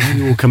 there we go.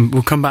 Maybe we'll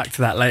come back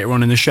to that later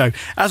on in the show.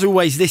 As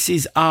always, this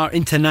is our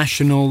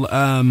international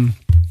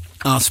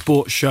our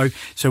sports show,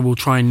 so we'll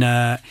try and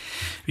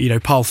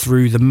pile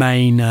through the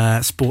main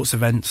sports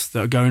events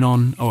that are going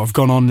on or have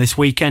gone on this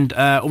weekend.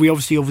 We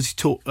obviously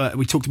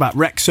talked about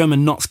Wrexham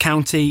and Notts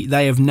County.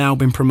 They have now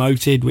been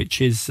promoted, which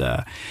is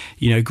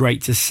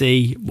great to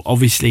see.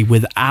 Obviously,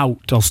 without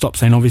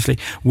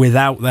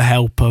the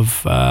help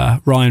of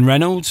Ryan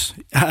Reynolds,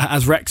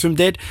 as Wrexham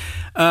did.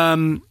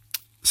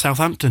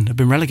 Southampton have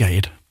been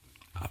relegated.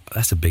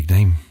 That's a big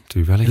name to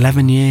be relegated.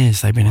 11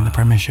 years they've been in the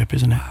Premiership,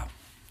 isn't it? Wow.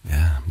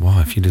 Yeah, well,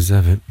 if you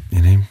deserve it,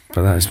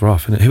 but that is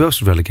rough, isn't it? Who else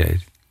was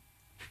relegated?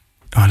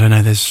 I don't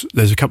know.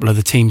 There's a couple of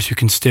the teams who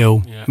can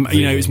still,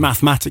 it's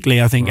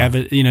mathematically, I think,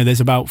 there's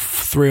about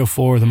 3 or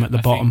 4 of them at the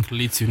bottom. Think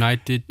Leeds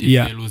United,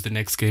 if they lose the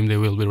next game, they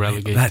will be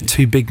relegated. That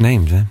 2 big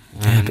names, eh?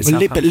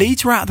 But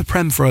Leeds were out of the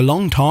Prem for a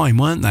long time,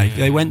 weren't they?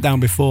 They went down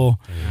before.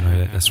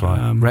 Yeah, that's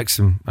right.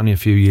 Wrexham, only a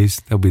few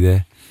years, they'll be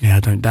there. Yeah, I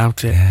don't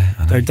doubt it. Yeah,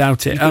 don't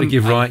doubt it.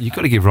 You've got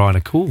to give Ryan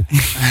a call.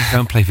 Go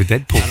and play for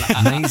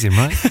Deadpool. Amazing,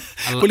 right?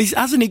 Well,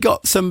 hasn't he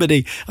got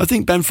somebody? I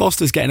think Ben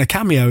Foster's getting a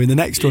cameo in the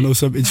next one or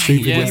something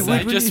stupid. Yes,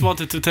 I just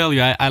wanted to tell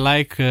you, I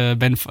like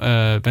Ben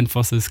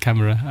Foster's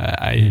camera.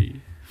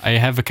 I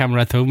have a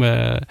camera at home,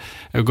 a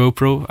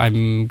GoPro.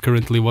 I'm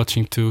currently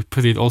watching to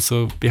put it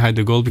also behind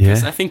the goal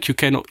because I think you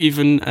can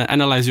even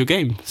analyze your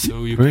game.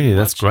 So you really,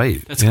 that's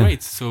great. That's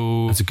great.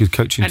 So that's a good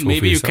coaching tool. And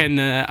maybe for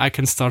yourself. I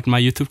can start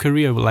my YouTube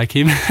career like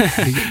him.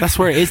 That's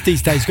where it is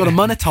these days. Got to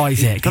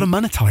monetize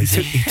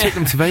it. He took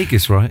them to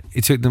Vegas, right?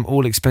 He took them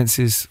all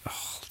expenses.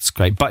 Oh, it's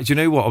great. But do you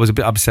know what? I was a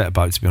bit upset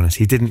about it, to be honest.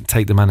 He didn't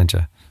take the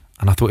manager.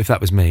 And I thought if that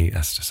was me,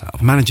 that's just out of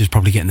order. The manager's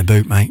probably getting the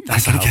boot, mate.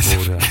 That's out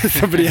of order.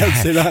 Somebody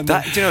else do that.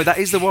 That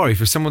is the worry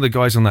for some of the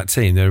guys on that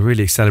team. They're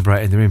really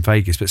celebrating. They're in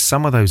Vegas, but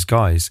some of those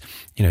guys,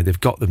 they've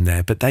got them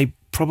there, but they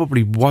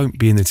probably won't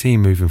be in the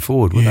team moving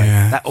forward, will they?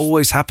 That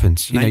always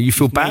happens. You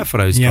feel bad for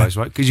those guys,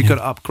 right? Because you've got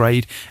to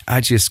upgrade,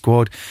 add to your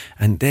squad,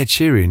 and they're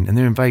cheering, and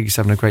they're in Vegas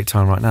having a great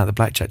time right now at the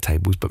blackjack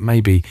tables, but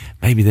maybe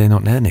they're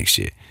not there next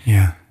year.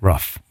 Yeah.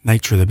 Rough.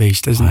 Nature of the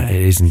beast, isn't it?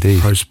 It is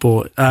indeed. Pro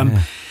sport.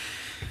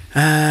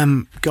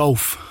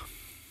 Golf.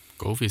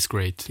 Golf is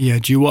great. Yeah,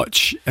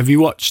 have you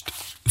watched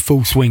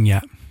Full Swing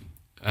yet?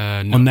 No,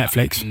 on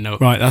Netflix? No.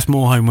 Right, that's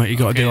more homework you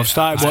got to do. I've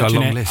started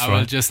watching it. List, I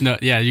will just know.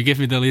 Yeah, you give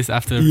me the list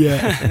after.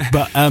 Yeah,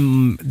 but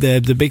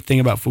the big thing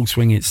about Full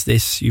Swing, it's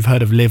this. You've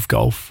heard of Live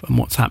Golf and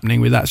what's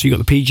happening with that. So you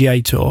got the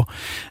PGA Tour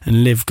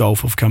and Live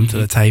Golf have come to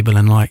the table,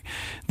 and like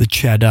the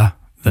cheddar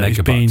that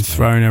is being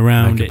thrown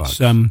around. It's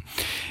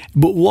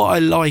but what I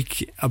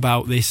like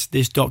about this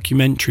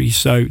documentary,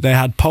 so they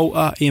had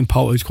Poulter, Ian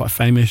Poulter, who's quite a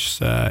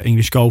famous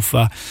English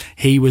golfer.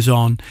 He was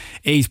on.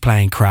 He's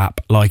playing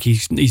crap. Like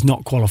he's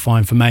not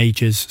qualifying for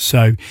majors,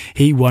 so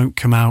he won't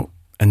come out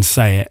and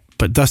say it.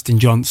 But Dustin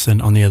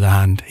Johnson, on the other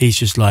hand, he's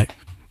just like,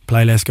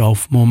 play less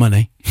golf, more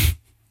money.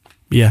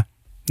 Yeah,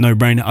 no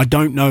brainer. I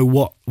don't know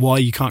why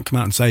you can't come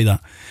out and say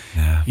that.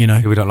 Yeah,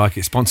 we don't like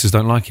it. Sponsors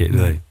don't like it, do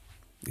they?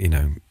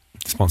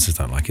 Sponsors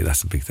don't like it.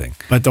 That's the big thing.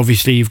 But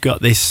obviously, you've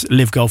got this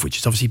Live Golf, which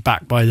is obviously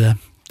backed by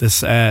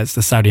it's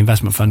the Saudi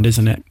investment fund,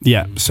 isn't it?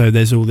 Yeah. So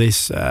there's all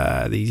these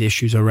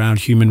issues around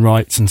human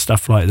rights and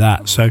stuff like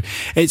that. So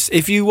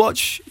if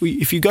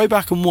you go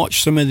back and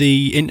watch some of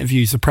the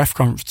interviews, the press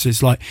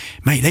conferences, like,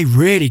 mate, they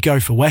really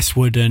go for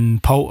Westwood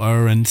and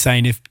Poulter and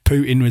saying, if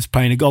Putin was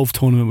playing a golf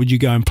tournament, would you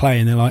go and play?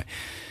 And they're like,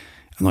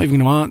 I'm not even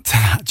going to answer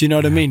that. Do you know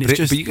what I mean? But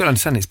you got to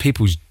understand, it's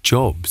people's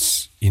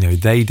jobs.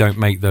 They don't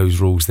make those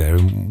rules there,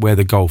 and where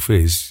the golf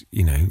is,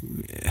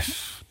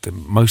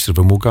 most of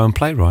them will go and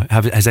play, right?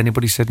 Has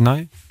anybody said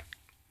no?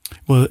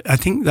 Well, I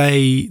think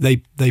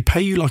they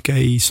pay you like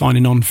a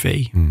signing on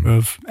fee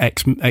of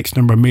X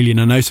number of million.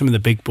 I know some of the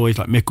big boys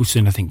like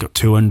Mickelson, I think, got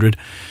 200,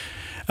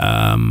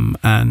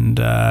 and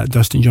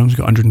Dustin Johnson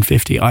got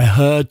 150. I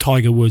heard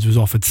Tiger Woods was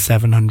offered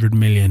 700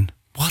 million.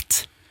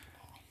 What?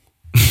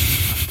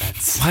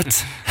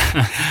 What?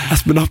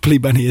 That's monopoly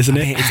money, isn't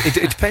it?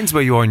 It depends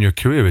where you are in your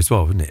career as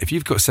well, isn't it? If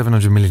you've got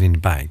 700 million in the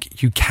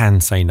bank, you can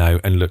say no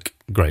and look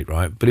great,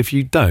 right? But if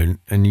you don't,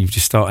 and you're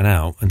just starting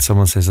out, and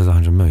someone says there's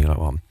 100 million, you're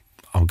like, well,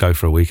 I'll go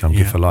for a week, I'm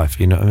good for life.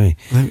 You know what I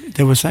mean?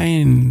 They were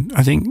saying,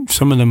 I think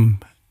some of them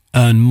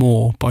earn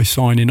more by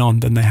signing on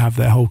than they have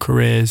their whole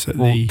careers.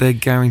 They're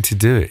going to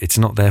do it. It's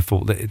not their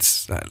fault that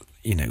it's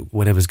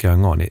whatever's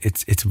going on.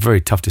 It's a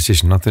very tough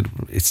decision. I think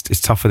it's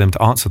tough for them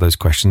to answer those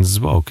questions as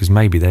well, because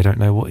maybe they don't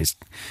know what is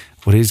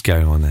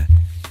going on there.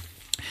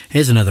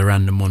 Here's another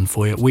random one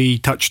for you. We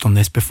touched on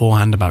this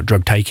beforehand about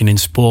drug taking in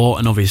sport,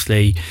 and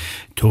obviously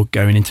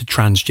going into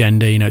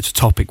transgender. It's a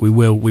topic we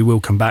will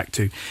come back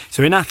to.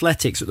 So in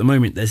athletics at the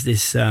moment, there's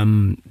this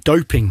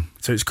doping.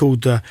 So it's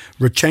called the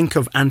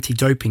Rodchenkov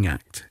Anti-Doping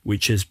Act,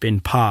 which has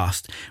been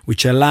passed,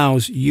 which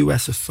allows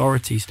US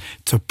authorities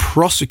to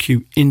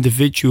prosecute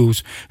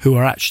individuals who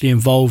are actually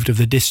involved of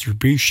the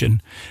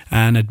distribution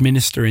and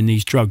administering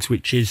these drugs,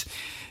 which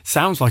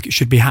sounds like it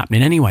should be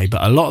happening anyway,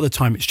 but a lot of the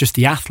time it's just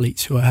the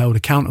athletes who are held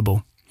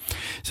accountable.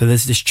 So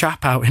there's this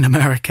chap out in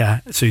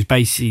America, so he's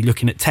basically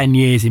looking at 10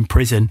 years in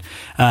prison.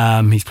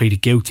 He's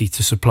pleaded guilty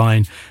to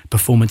supplying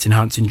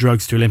performance-enhancing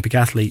drugs to Olympic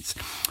athletes.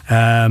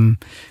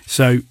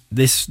 So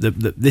this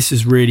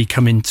has really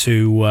come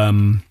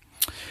to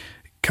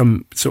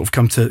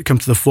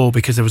the fore,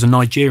 because there was a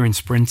Nigerian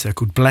sprinter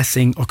called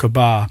Blessing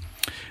Okabar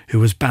who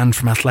was banned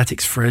from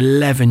athletics for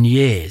 11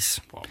 years.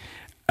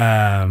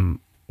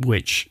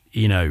 Which,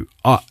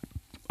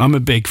 I'm a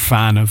big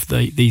fan of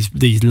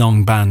these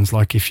long bans,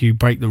 like if you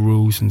break the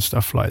rules and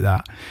stuff like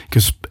that,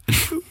 because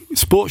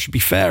sport should be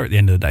fair at the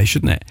end of the day,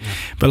 shouldn't it? Yeah.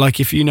 But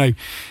like, if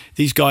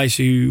these guys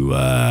who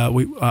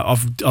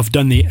I've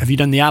done have you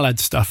done the ALAD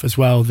stuff as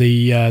well?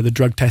 The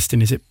drug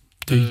testing, is it?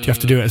 Do you have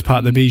to do it as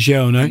part of the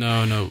BGO?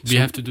 No. We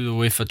have to do the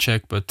UEFA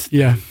check, but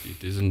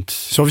it isn't.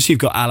 So obviously you've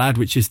got ALAD,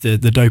 which is the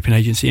doping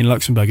agency in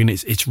Luxembourg, and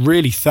it's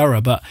really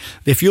thorough. But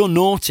if you're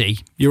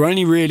naughty, you're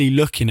only really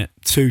looking at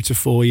 2 to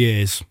 4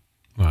 years.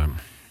 Right.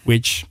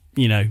 Which,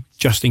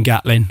 Justin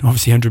Gatlin,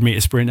 obviously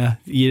 100-metre sprinter,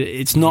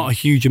 it's not a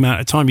huge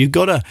amount of time. You've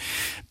got to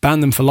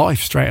ban them for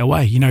life straight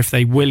away. If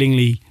they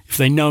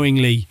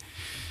knowingly.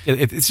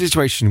 If it's a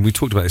situation, we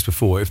talked about this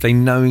before, if they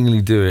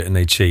knowingly do it and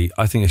they cheat,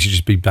 I think they should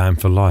just be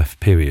banned for life,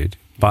 period.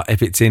 But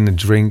if it's in a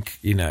drink,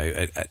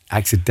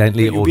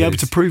 accidentally... You'd be able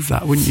to prove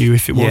that, wouldn't you,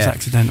 if it was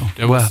accidental?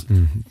 There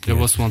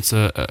was once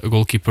a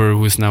goalkeeper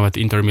who is now at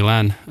Inter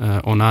Milan,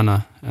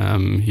 Onana.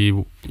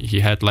 He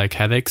had like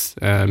headaches.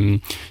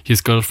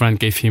 His girlfriend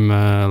gave him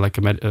how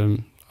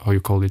you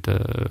call it...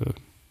 a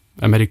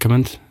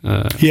medicament.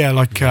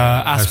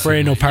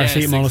 Aspirin or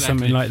paracetamol or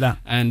something like that.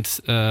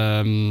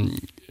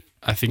 And...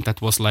 I think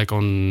that was like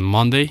on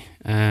Monday,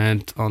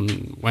 and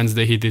on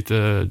Wednesday he did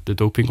the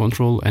doping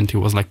control, and he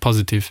was like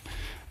positive,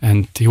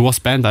 and he was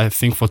banned, I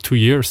think, for 2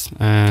 years.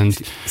 And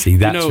see,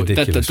 that's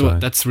ridiculous.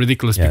 That's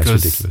ridiculous,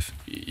 because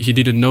he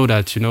didn't know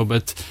that,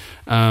 But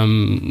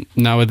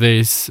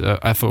nowadays,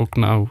 I thought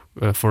now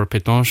for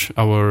Pétange,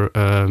 our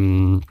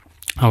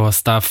our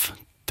staff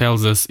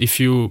tells us, if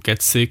you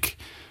get sick,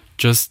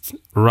 just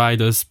write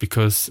us,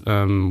 because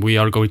we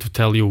are going to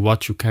tell you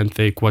what you can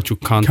take, what you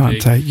can't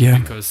take. Yeah.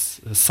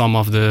 Because some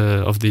of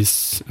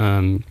these.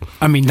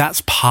 I mean,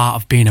 that's part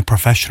of being a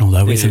professional,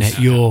 though, isn't it?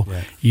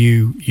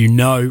 You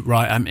know,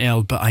 right? I'm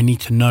ill, but I need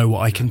to know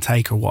what I can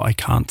take or what I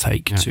can't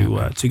take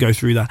to go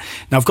through that.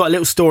 Now, I've got a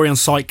little story on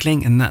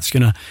cycling, and that's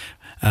going to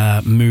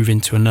move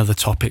into another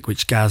topic,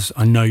 which, Gaz,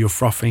 I know you're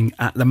frothing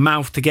at the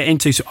mouth to get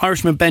into. So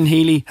Irishman Ben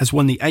Healy has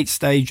won the 8th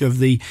stage of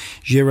the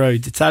Giro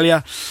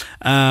d'Italia,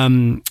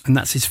 and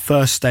that's his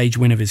first stage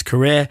win of his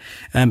career.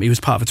 He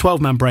was part of a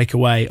 12-man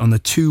breakaway on the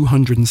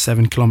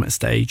 207-kilometre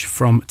stage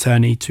from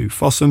Terni to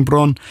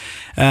Fossombrone.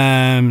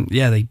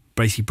 They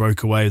basically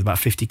broke away with about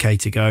 50k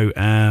to go,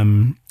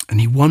 and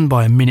he won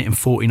by 1 minute and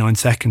 49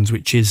 seconds,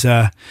 which is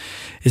a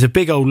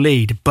big old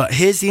lead. But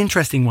here's the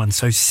interesting one.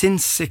 So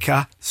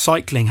Sinsika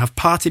Cycling have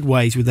parted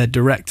ways with their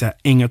director,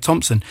 Inga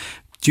Thompson,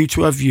 due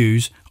to her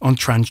views on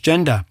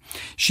transgender.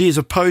 She has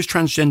opposed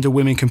transgender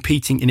women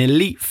competing in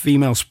elite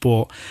female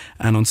sport,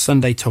 and on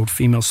Sunday told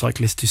female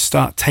cyclists to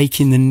start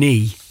taking the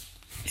knee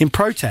in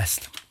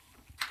protest.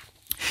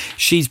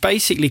 She's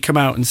basically come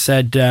out and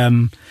said...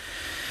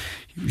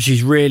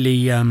 She's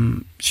really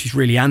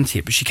anti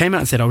it, but she came out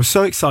and said, I was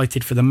so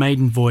excited for the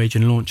maiden voyage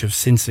and launch of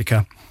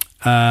Sinsika,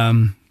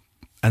 and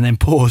then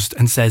paused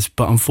and says,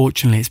 but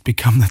unfortunately it's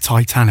become the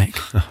Titanic.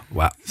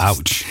 Wow,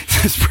 ouch.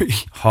 That's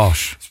pretty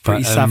harsh. It's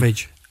pretty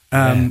savage.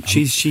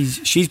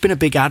 She's been a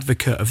big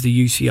advocate of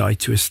the UCI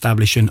to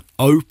establish an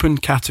open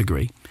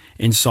category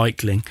in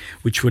cycling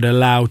which would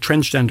allow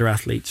transgender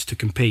athletes to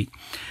compete.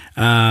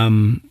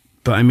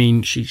 But I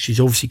mean, she's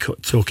obviously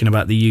talking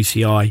about the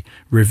UCI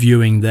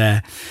reviewing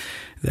their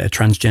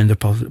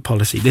transgender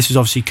policy. This has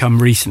obviously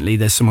come recently.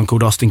 There's someone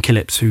called Austin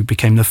Killips who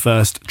became the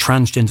first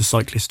transgender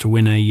cyclist to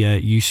win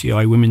a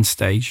UCI women's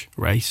stage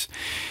race.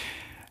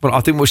 Well, I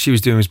think what she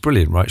was doing was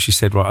brilliant, right? She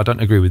said, right, I don't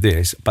agree with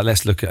this, but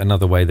let's look at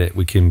another way that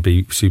we can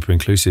be super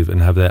inclusive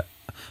and have that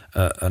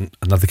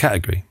another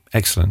category.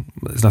 Excellent.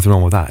 There's nothing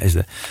wrong with that, is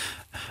there?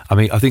 I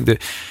mean, I think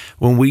that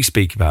when we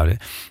speak about it,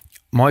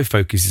 my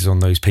focus is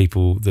on those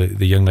people,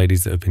 the young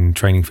ladies that have been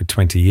training for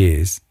 20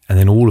 years, and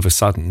then all of a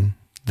sudden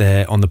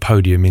they're on the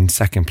podium in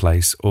second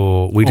place,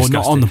 or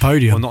not on the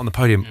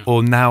podium, yeah.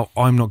 Or now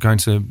I'm not going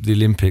to the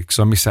Olympics,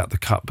 so I miss out the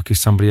cup because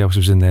somebody else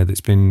was in there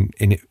that's been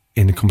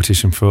in the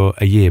competition for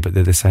a year, but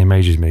they're the same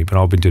age as me, but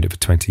I've been doing it for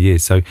 20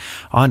 years. So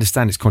I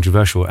understand it's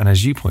controversial, and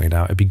as you pointed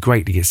out, it'd be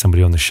great to get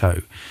somebody on the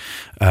show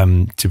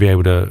to be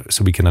able to,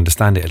 so we can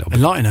understand it a little bit.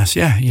 Enlighten us,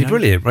 yeah. It'd be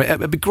brilliant, right?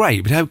 It'd be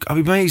great. It'd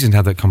be amazing to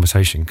have that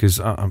conversation because,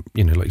 like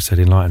you said,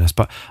 enlighten us.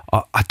 But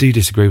I do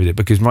disagree with it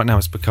because right now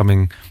it's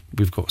becoming,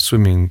 we've got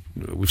swimming,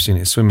 we've seen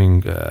it in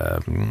swimming,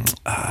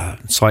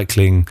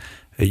 cycling,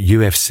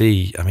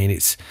 UFC. I mean,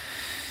 it's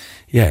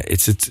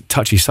a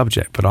touchy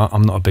subject, but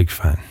I'm not a big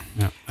fan.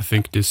 Yeah, I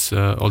think this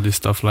all this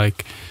stuff,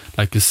 like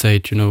you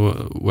said,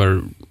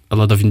 where a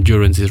lot of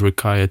endurance is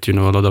required, a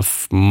lot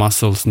of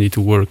muscles need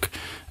to work.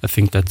 I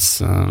think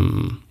that's a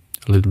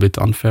little bit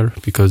unfair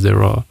because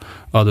there are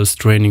others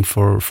training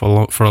for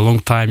a long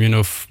time.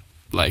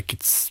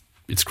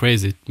 It's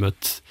crazy,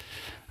 but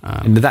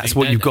and that's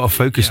what you've got to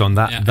focus on.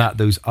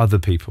 Those other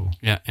people.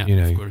 Yeah,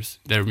 of course.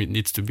 There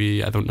needs to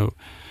be, I don't know,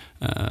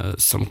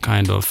 some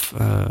kind of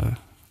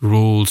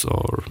rules,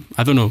 or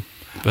I don't know.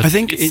 But I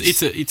think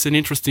it's an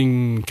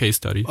interesting case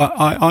study.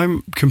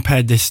 I'm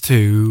compared this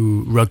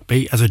to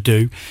rugby, as I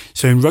do.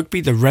 So in rugby,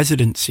 the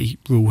residency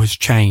rule has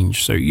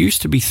changed. So it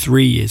used to be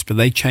 3 years, but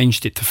they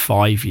changed it to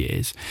 5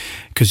 years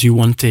because you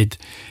wanted,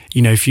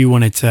 if you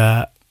wanted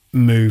to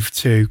move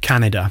to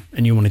Canada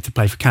and you wanted to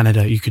play for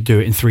Canada, you could do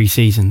it in 3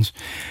 seasons.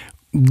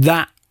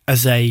 That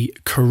as a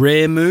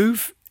career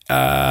move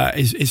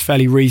is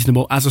fairly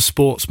reasonable as a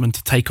sportsman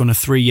to take on a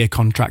 3-year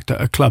contract at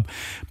a club,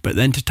 but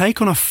then to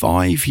take on a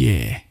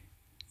 5-year,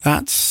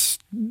 that's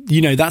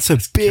a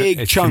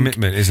big chunk.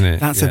 Commitment, isn't it?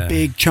 That's a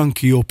big chunk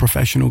of your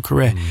professional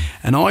career.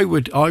 And I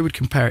would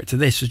compare it to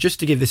this. So just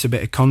to give this a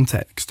bit of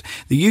context,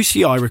 the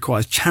UCI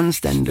requires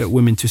transgender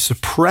women to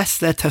suppress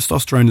their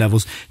testosterone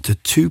levels to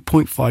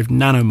 2.5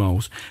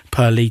 nanomoles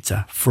per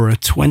litre for a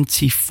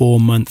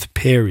 24-month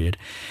period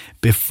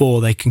before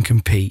they can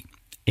compete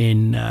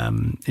in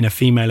a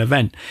female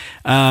event.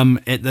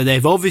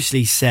 They've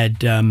obviously said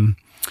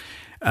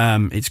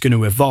it's going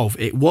to evolve.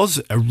 It was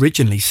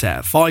originally set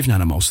at 5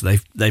 nanomoles, so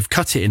they've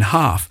cut it in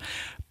half.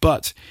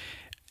 But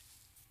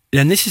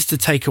then this is to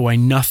take away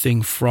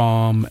nothing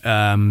from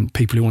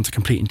people who want to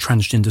compete in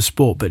transgender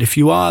sport. But if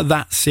you are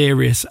that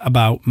serious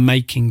about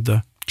making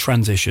the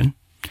transition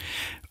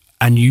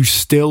and you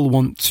still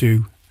want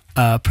to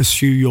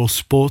pursue your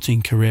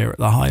sporting career at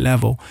the high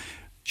level,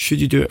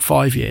 should you do it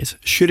 5 years?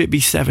 Should it be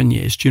 7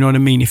 years? Do you know what I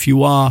mean? If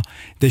you are,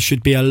 there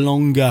should be a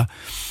longer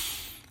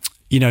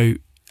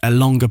period. A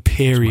longer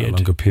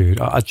period.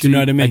 Do you know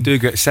what I mean? I do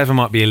agree. 7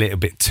 might be a little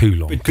bit too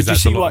long. Because you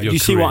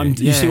see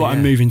what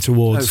I'm moving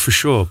towards. No, for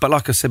sure. But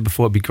like I said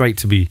before, it'd be great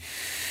to be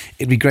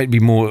it'd be great to be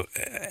more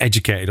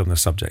educated on the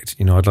subject.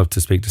 You know, I'd love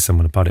to speak to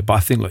someone about it. But I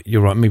think, like,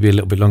 you're right, maybe a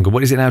little bit longer.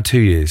 What is it now? 2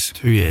 years?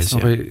 2 years.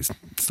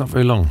 It's not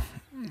very long.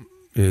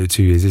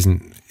 2 years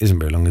isn't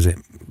very long, is it?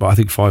 But I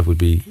think 5 would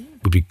be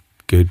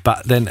good.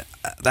 But then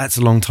that's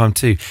a long time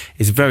too.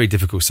 It's a very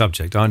difficult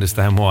subject. I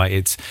understand why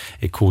it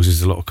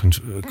causes a lot of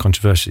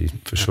controversy,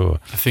 for sure.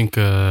 I think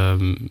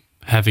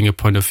having a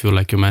point of view,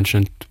 like you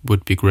mentioned,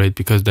 would be great,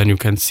 because then you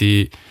can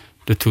see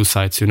the two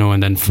sides, you know,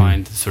 and then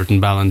find a certain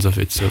balance of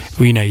it. So,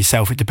 well, you know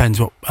yourself, it depends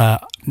what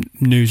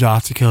news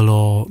article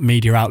or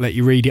media outlet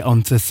you read it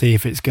on to see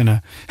if it's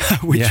gonna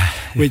which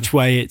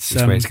way it's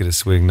which way it's gonna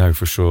swing. No,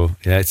 for sure.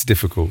 Yeah, it's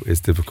difficult,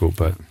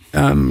 but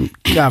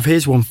Gav,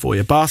 here's one for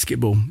you.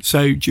 Basketball.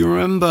 So do you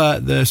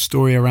remember the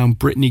story around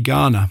Brittany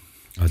Garner?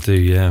 I do,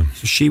 yeah.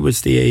 So she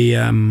was the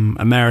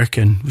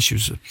American. She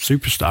was a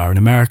superstar in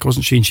America,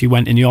 wasn't she? And she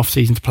went in the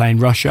off-season to play in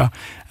Russia.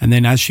 And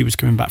then as she was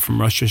coming back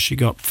from Russia, she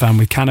got found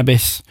with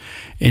cannabis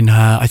in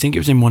her, I think it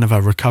was in one of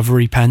her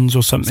recovery pens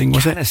or something,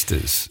 was it?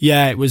 Canisters?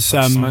 Yeah, it was...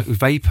 smoke,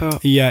 vapor?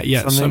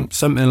 Yeah,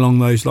 something along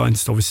those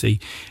lines.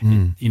 Obviously,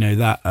 you know,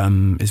 that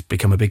has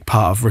become a big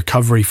part of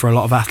recovery for a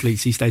lot of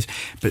athletes these days.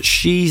 But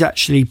she's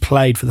actually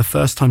played for the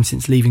first time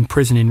since leaving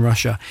prison in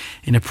Russia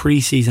in a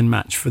pre-season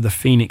match for the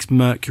Phoenix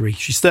Mercury.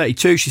 She's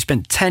 32. She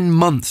spent 10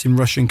 months in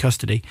Russian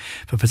custody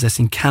for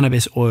possessing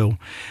cannabis oil.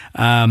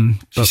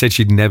 She said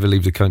she'd never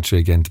leave the country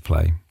again to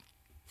play.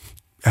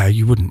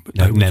 You wouldn't.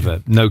 No, never.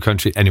 You? No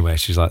country anywhere.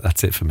 She's like,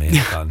 that's it for me.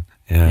 I'm done.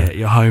 Yeah,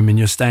 you're home and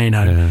you're staying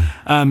home.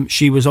 Yeah.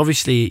 She was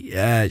obviously,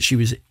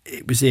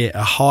 it was a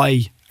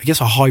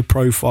high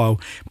profile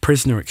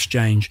prisoner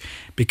exchange,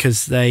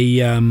 because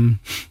they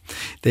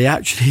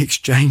actually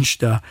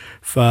exchanged her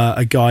for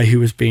a guy who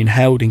was being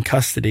held in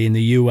custody in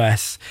the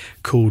US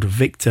called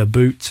Victor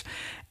Boot.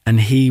 And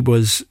he's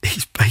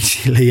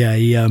basically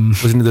a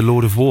wasn't he the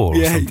Lord of War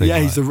or something? Yeah,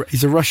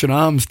 he's a Russian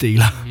arms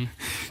dealer.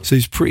 So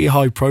he's pretty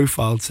high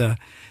profile to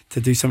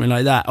do something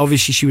like that.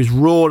 Obviously, she was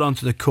roared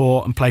onto the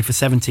court and played for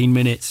 17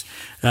 minutes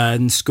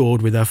and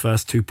scored with her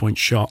first 2-point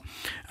shot.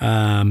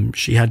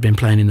 She had been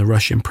playing in the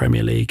Russian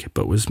Premier League,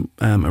 but was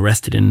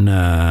arrested in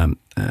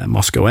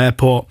Moscow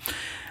airport.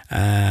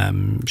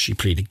 She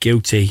pleaded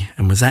guilty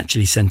and was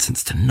actually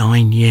sentenced to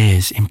 9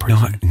 years in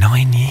prison.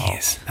 9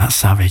 years. Oh, that's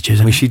savage,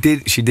 isn't it?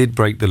 She did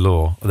break the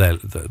law,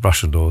 the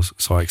Russian laws,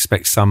 so I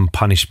expect some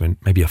punishment,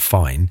 maybe a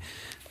fine.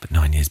 But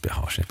 9 years is a bit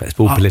harsh, but it's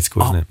all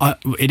political, isn't it?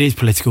 It is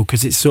political,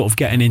 because it's sort of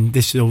getting in.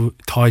 This all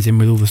ties in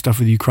with all the stuff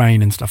with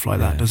Ukraine and stuff like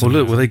that, doesn't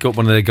it? Well, they got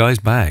one of their guys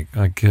back,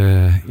 like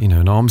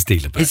an arms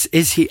dealer. Back.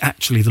 Is he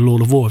actually the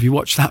Lord of War? Have you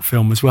watched that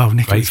film as well,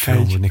 Nicolas Cage? Great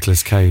film with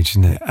Nicolas Cage,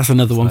 isn't it? That's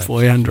another one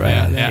for you,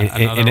 Andrea.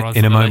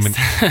 In a moment,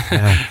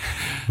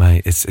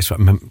 mate. It's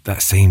like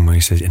that scene where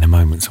he says, "In a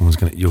moment,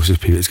 your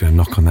superior is going to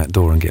knock on that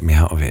door and get me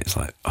out of it." It's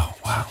like, oh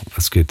wow,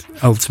 that's good.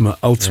 Ultimate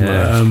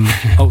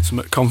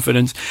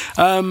confidence.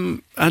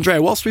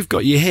 Andrea, whilst we've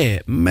got you here,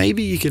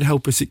 maybe you could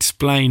help us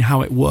explain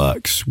how it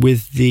works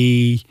with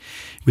the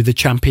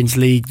Champions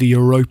League, the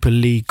Europa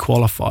League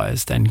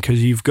qualifiers then,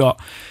 because you've got...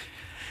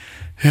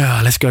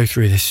 let's go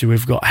through this. So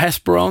we've got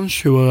Esperance,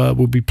 who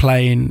will be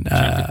playing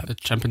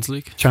Champions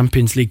League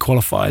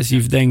qualifiers.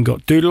 You've then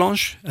got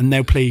Dudelange, and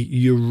they'll play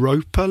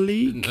Europa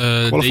League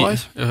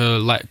qualifiers.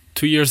 Like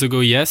 2 years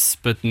ago, yes,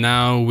 but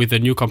now with the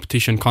new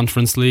competition,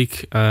 Conference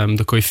League,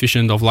 the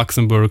coefficient of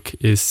Luxembourg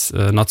is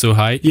not so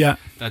high. Yeah,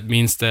 that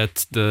means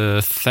that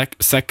the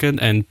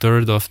second and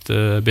third of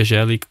the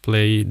BGL League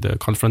play the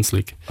Conference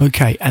League.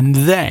 Okay, and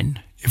then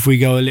if we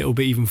go a little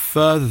bit even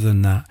further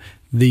than that,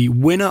 the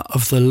winner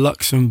of the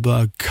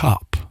Luxembourg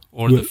Cup.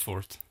 Or the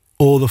fourth.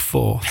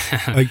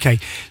 Okay,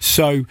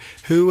 so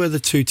who are the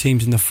two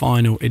teams in the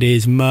final? It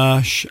is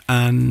Mersch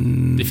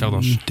and...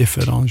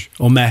 Differdange.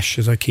 Or Mesh,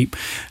 as I keep...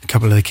 A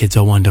couple of the kids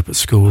I wind up at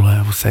school,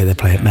 I will say they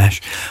play at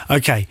Mesh.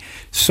 Okay,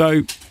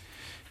 so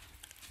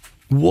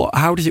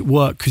how does it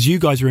work? Because you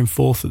guys are in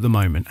fourth at the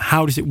moment.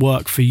 How does it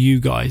work for you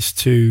guys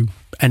to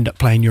end up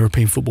playing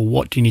European football?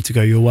 What do you need to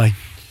go your way?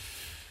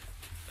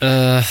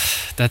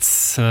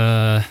 That's...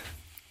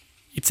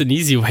 It's an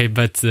easy way,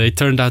 but it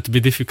turned out to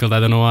be difficult. I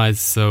don't know why.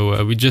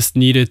 So we just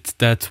needed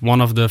that one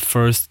of the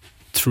first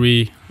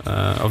three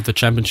of the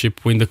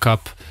championship win the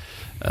cup.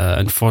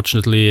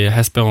 Unfortunately,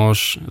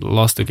 Esperance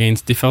lost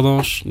against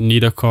Differdange,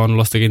 Niederkorn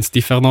lost against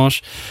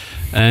Differdange,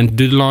 and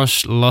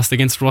Dudelange lost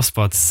against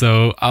Rospot.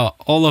 So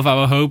all of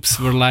our hopes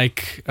were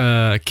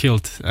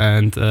killed.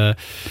 And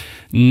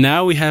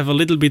now we have a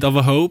little bit of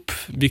a hope,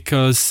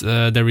 because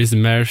there is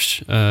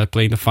Mersch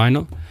playing the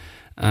final.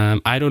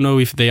 I don't know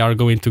if they are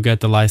going to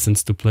get the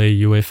license to play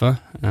UEFA.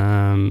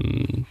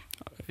 In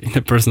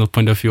a personal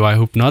point of view, I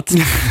hope not.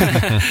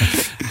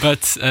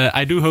 But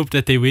I do hope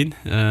that they win.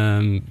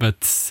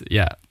 But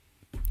yeah,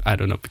 I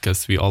don't know,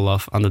 because we all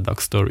love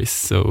underdog stories.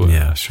 So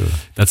yeah, sure.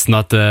 That's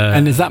not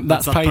and is that's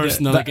not played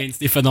personal against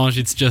the Pétange.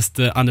 It's just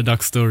the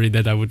underdog story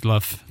that I would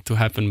love to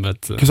happen.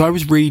 But because I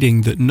was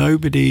reading that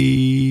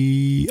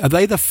are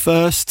they the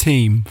first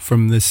team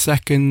from the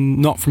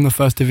not from the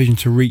first division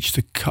to reach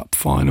the cup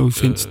final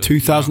since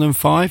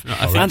 2005? No,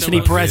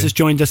 Anthony Perez has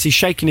joined us. He's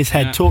shaking his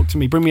head. Yeah. Talk to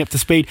me. Bring me up to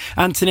speed.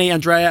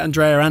 Andrea,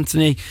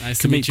 Anthony. Nice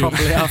to to meet meet you.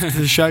 properly after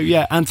the show.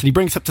 Yeah, Anthony,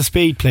 bring us up to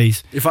speed,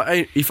 please. If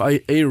I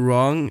ain't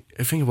wrong,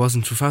 I think it was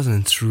in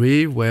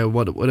 2003 where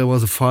there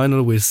was a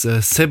final with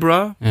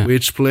Zebra,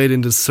 which played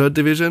in the third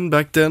division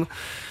back then.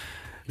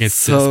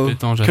 It's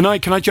Pétange.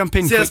 Can I jump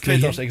in quickly?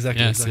 Yes,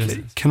 exactly. Yes.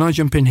 Can I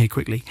jump in here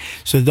quickly?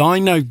 So I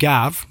know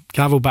Gav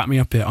will back me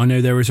up here. I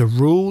know there is a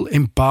rule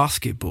in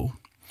basketball,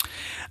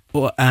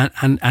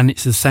 and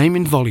it's the same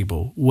in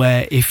volleyball,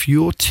 where if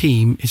your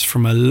team is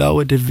from a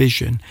lower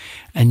division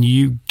and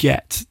you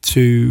get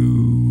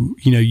to,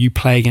 you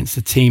play against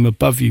a team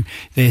above you,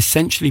 they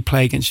essentially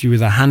play against you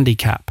with a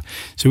handicap.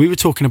 So we were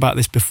talking about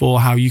this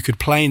before, how you could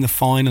play in the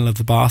final of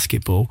the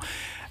basketball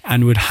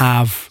and would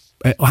have,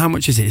 how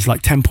much is it? It's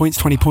like 10 points,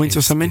 20 points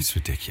or something? It's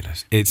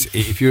ridiculous. It's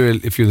if you're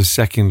the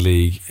second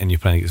league and you're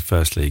playing against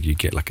first league, you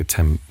get like a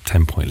 10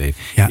 point lead.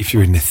 Yeah. If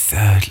you're in the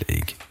third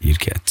league, you'd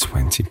get a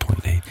 20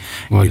 point lead.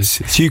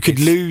 So you could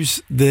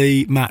lose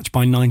the match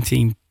by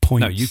 19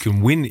 points. No, you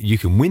can win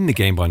the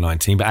game by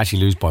 19, but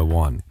actually lose by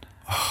 1.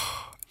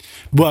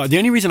 Well, the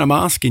only reason I'm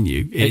asking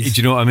you is...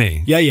 Do you know what I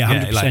mean? Yeah,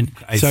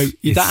 100%. So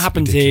that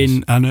happens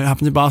ridiculous. I know it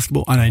happens in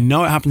basketball, and I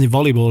know it happens in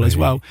volleyball as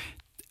well.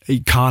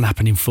 It can't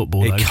happen in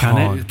football, though,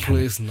 can it?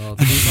 Please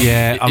not.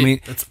 Yeah, I mean,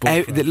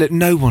 look,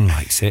 no one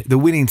likes it. The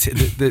winning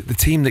the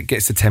team that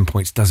gets the 10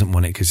 points doesn't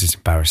want it because it's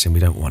embarrassing. We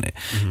don't want it,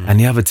 and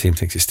the other team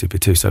thinks it's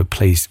stupid too. So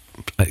please,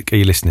 are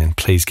you listening?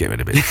 Please get rid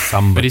of it.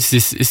 But is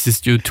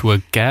this due to a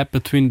gap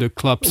between the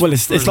clubs? Well,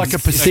 it's like a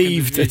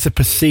perceived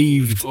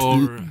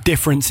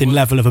difference in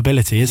level of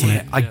ability, isn't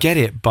it? I get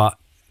it, but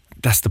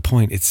that's the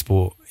point. It's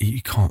sport.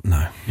 You can't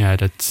know. Yeah,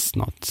 that's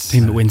not...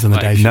 Team that wins on the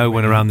day. No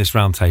one around this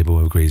round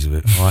table agrees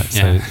with it. All right,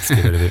 so let's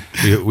get rid of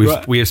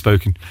it. We have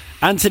spoken.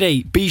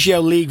 Anthony,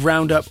 BGL League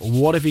Roundup,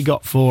 what have you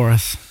got for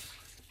us?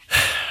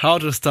 How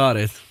to start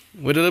it?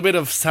 With a little bit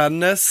of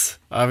sadness,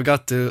 I've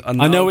got to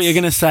announce... I know what you're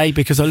going to say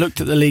because I looked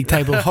at the league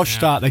table.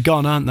 Hofstadt, they're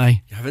gone, aren't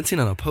they? You haven't seen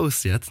on a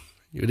post yet.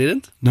 You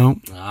didn't? No.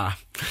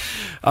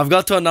 I've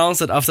got to announce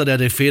that after their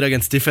defeat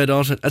against Die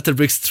Pétange and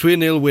Ettelbruck's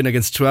 3-0 win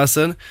against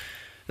Strassen,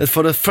 that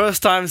for the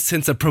first time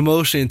since a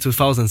promotion in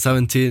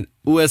 2017,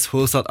 US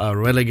Hofstadt are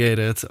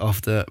relegated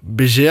of the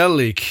BGL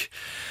League.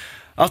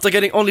 After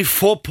getting only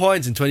 4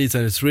 points in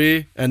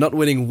 2023 and not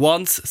winning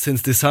once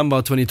since December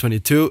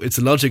 2022, it's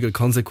a logical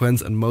consequence,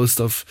 and most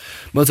of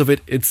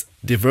it's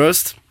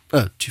deserved.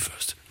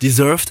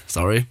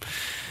 Sorry.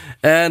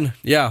 And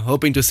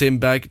hoping to see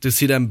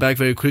them back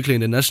very quickly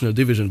in the national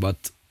division,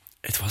 but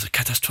it was a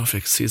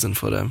catastrophic season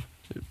for them.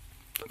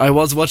 I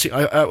was watching.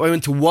 I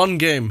went to one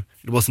game.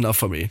 It was enough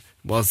for me.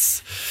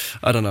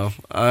 I don't know.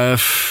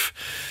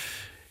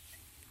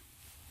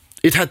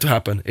 It had to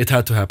happen.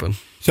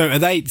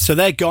 So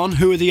they're gone.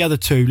 Who are the other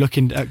two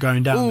looking at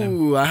going down?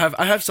 Ooh, I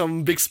have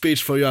some big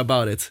speech for you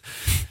about it.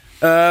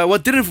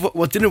 What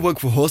didn't work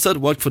for Hofstadt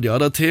worked for the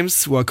other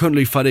teams who are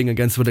currently fighting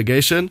against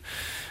relegation.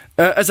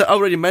 As I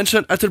already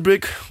mentioned,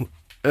 Ettelbruck,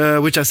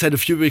 which I said a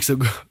few weeks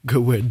ago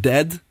were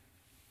dead,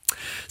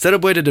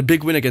 celebrated a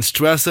big win against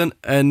Strassen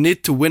and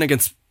need to win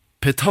against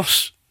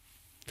Pétange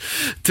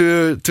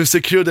to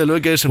secure the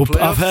relegation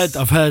playoffs.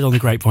 I've heard on the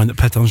grapevine that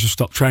Pétange will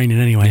stop training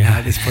anyway.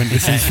 At this point,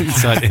 this is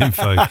inside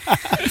info.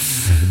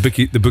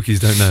 The bookies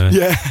don't know.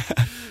 Yeah.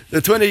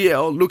 The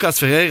 20-year-old Lucas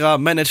Ferreira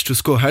managed to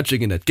score a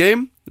hat-trick in that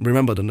game.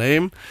 Remember the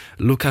name,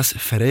 Lucas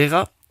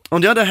Ferreira.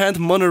 On the other hand,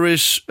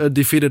 Monorish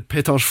defeated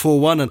Pétange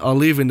 4-1 and are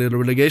leaving the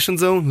relegation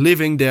zone,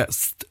 leaving their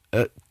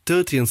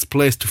 13th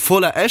place to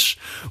Fola Esch,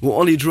 who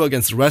only drew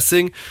against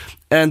Racing,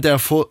 and they're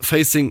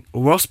facing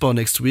Rosbach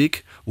next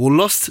week, who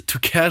lost to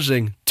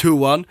Kerjing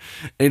 2-1,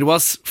 and it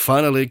was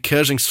finally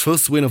Kerjing's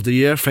first win of the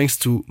year thanks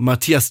to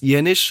Matthias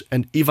Jenisch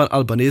and Ivan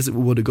Albanese, who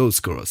were the goal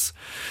scorers.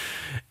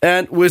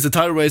 And with the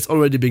title race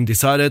already being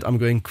decided, I'm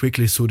going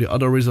quickly through the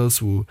other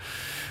results,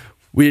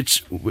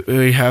 which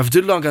we have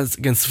Düsseldorf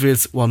against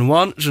Wils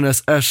 1-1,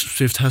 Jeunesse Esch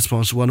Swift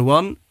Hesponge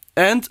 1-1,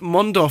 and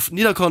Mondorf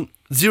Niederkorn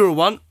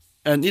 0-1,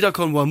 and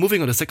Niederkorn were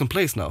moving on the second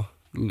place now,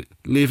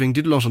 leaving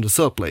Düsseldorf on the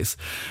third place.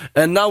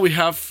 And now we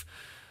have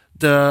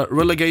the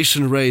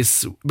relegation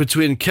race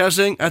between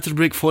Kerjing,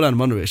 Ettelbruck, Fola and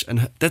Monorish,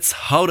 and that's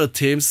how the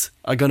teams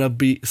are gonna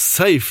be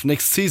safe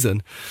next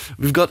season.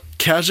 We've got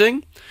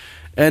Kerjing,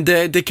 and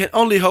they can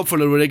only hope for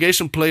the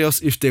relegation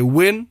playoffs if they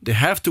win. They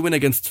have to win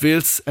against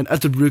Wils, and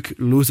Ettelbruck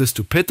loses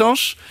to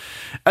Pétange.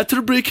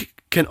 Ettelbruck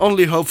can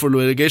only hope for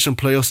relegation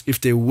playoffs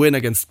if they win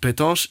against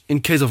Pétange. In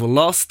case of a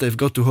loss, they've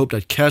got to hope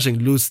that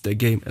Kerjing loses their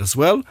game as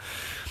well.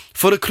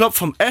 For the club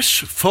from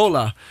Esch,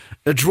 Fola,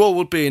 a draw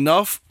would be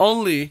enough,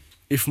 only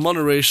if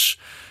Monorish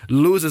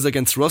loses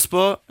against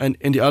Rosbach, and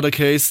in the other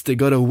case, they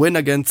gotta win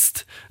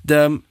against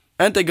them,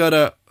 and they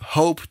gotta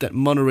hope that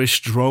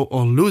Monorish draw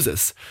or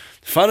loses.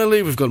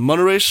 Finally, we've got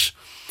Monorish.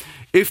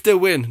 If they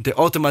win, they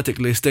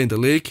automatically stay in the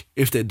league.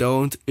 If they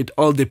don't, it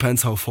all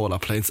depends how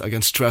Forla plays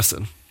against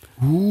Stressen.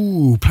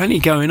 Ooh, plenty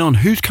going on.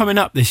 Who's coming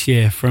up this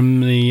year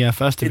from the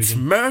first It's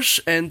division? Mersch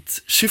and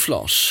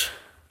Chifflanche.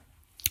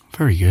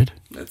 Very good.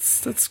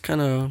 That's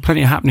kind of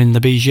Plenty happening in the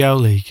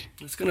BGL League.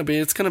 it's gonna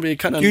be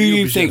kind of. Do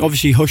you think,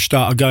 obviously,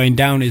 Hushstart are going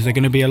down? Is there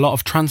going to be a lot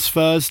of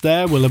transfers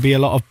there? Will there be a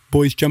lot of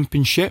boys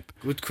jumping ship?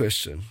 Good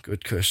question.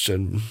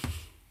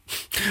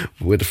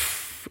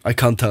 I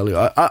can't tell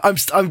you.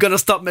 I'm gonna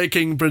stop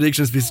making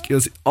predictions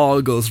because it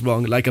all goes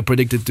wrong. Like I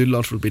predicted,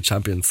 Dudlot will be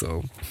champion.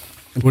 So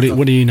What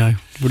do you know?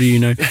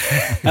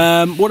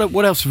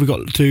 What else have we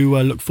got to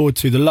look forward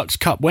to? The Lux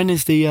Cup. When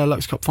is the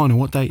Lux Cup final?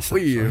 What date's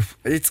that?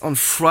 It's on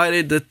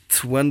Friday the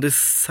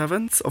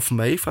 27th of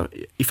May,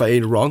 if I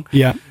ain't wrong.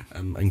 Yeah.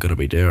 I'm gonna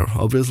be there,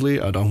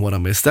 obviously. I don't want to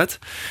miss that.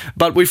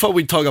 But before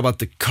we talk about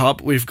the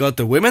Cup, we've got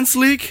the Women's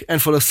League.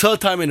 And for the third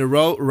time in a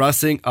row,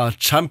 Racing are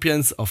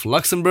champions of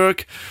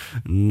Luxembourg.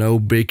 No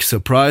big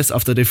surprise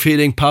after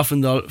defeating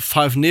Parfendal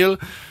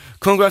 5-0.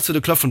 Congrats to the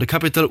club from the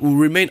capital who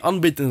remain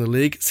unbeaten in the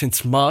league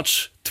since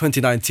March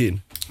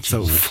 2019.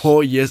 So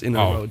 4 years in a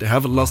row. They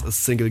haven't lost a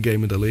single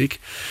game in the league.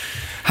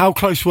 How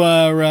close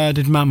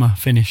did Mama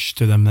finish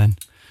to them then?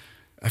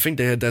 I think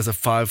there's a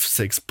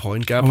 5-6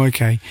 point gap. Oh,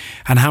 okay.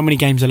 And how many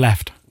games are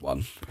left?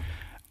 1.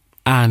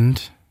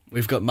 And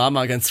We've got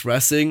Mama against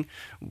Racing.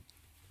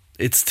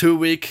 It's 2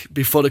 weeks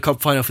before the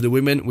cup final for the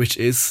women, which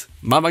is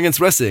Mama against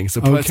Racing.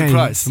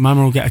 Surprise. So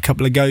Mama will get a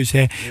couple of goes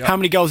here. Yeah. How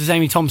many goals is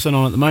Amy Thompson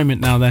on at the moment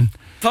now then?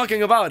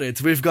 Talking about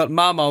it, we've got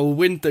Mama who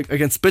win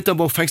against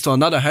Bitterbourg thanks to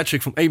another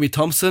hat-trick from Amy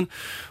Thompson,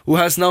 who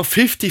has now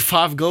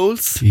 55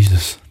 goals.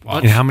 Jesus.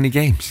 In how many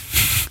games?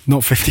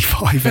 Not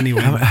 55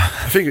 anyway.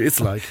 I think it's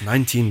like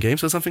 19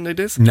 games or something like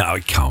this. No,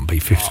 it can't be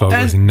 55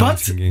 goals in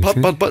 19 games.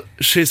 But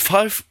she's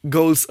 5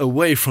 goals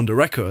away from the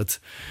record,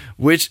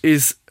 which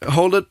is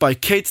held by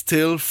Kate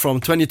Till from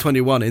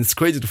 2021. And it's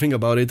crazy to think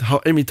about it, how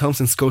Amy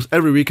Thompson scores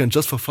every weekend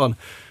just for fun.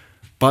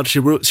 But she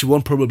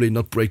won't probably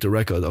not break the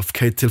record of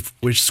Kate Till,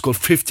 which scored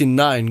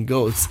 59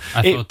 goals.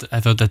 I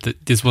thought that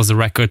this was a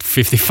record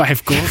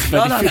 55 goals,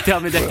 but if you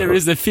tell me that there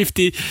is a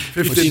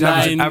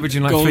 59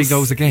 averaging like goals, 3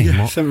 goals a game.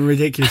 What? Something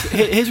ridiculous.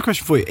 Here's a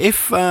question for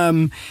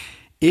you.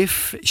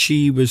 If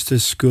she was to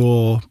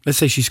score, let's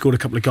say she scored a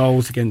couple of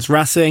goals against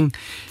Racing,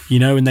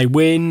 and they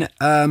win,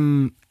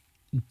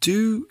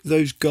 do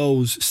those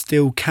goals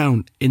still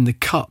count in the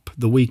cup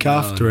the week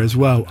after as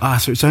well?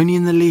 So it's only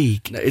in the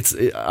league.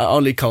 I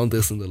only count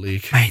this in the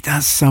league. Mate,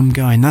 that's some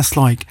guy. And that's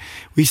like,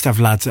 we used to have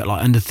lads at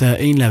like under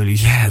 13 level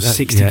who's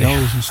 60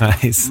 goals and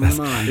stuff.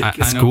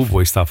 It's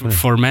schoolboy stuff. Isn't it?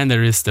 For men,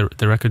 there is the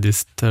record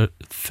is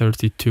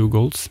 32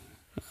 goals.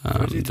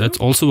 That's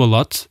also a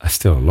lot. That's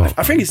still a lot.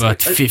 I think it's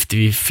but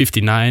 50,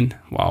 59,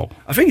 wow.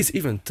 I think it's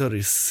even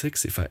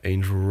 36 if I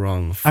ain't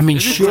wrong. I mean,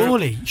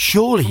 surely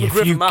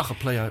if you... Macher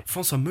player,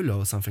 François Müller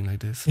or something like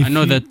this. I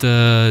know that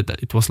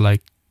it was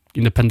like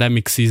in the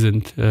pandemic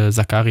season,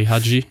 Zakari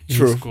Hadji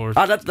scored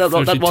that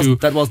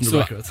wasn't the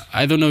record.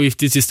 I don't know if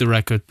this is the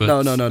record,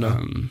 but...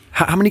 No.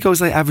 How many goals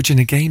they average in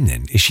a game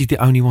then? Is she the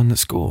only one that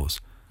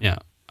scores? Yeah.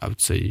 I would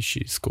say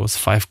she scores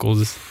 5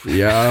 goals.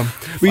 Yeah.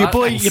 Well, your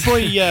boy,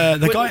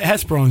 the guy at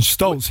Hesperange,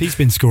 Stoltz, he's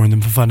been scoring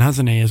them for fun,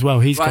 hasn't he, as well?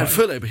 Ryan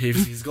Phillip,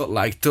 he's got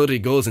like 30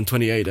 goals and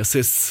 28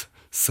 assists.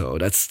 So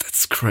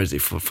that's crazy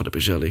for the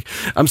BGL League.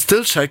 I'm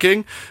still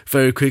checking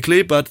very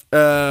quickly, but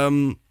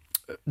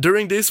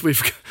during this,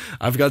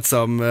 I've got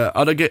some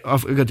I've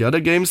got the other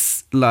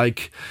games,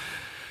 like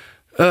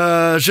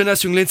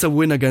Jeunesse Jung Linzer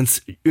win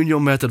against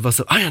Union Titus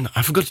Pétange.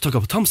 I forgot to talk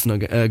about Thompson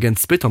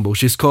against Bitterbourg.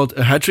 She scored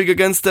a hat-trick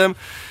against them.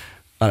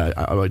 I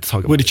already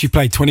talked about What did she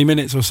play, 20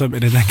 minutes or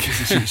something?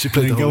 She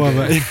played the whole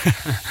game.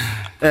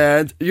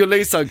 And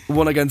Jolesa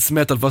won against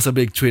Metal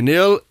Wasserbeek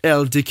 3-0,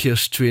 El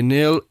Dikirch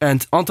 3-0,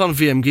 and Anton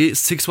VMG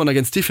 6-1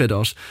 against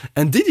Pétange.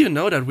 And did you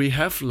know that we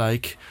have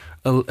like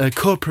a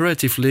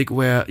cooperative league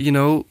where,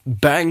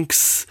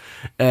 banks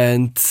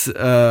and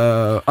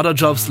other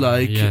jobs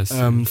like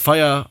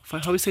firefighters,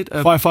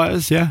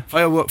 yeah.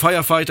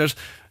 Firefighters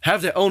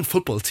have their own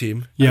football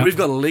team. Yeah. And we've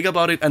got a league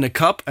about it and a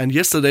cup. And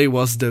yesterday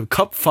was the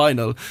cup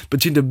final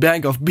between the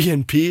bank of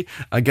BNP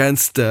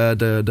against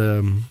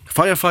the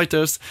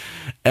firefighters,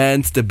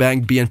 and the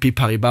bank BNP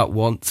Paribas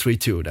won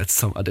 3-2. That's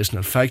some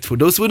additional fact for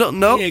those who don't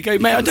know. Yeah, go,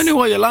 mate. I don't know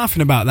why you're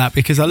laughing about that,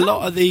 because a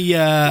lot of the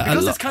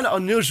because it's kind of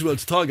unusual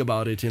to talk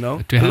about it, A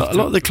lot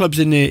of the clubs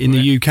in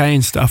the UK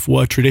and stuff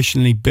were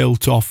traditionally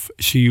built off.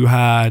 So you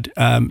had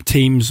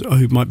teams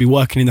who might be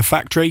working in the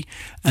factory,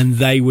 and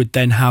they would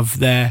then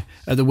have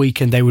at the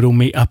weekend they would all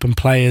meet up and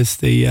play as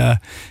the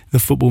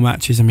football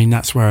matches. I mean,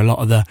 that's where a lot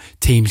of the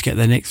teams get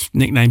their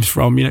nicknames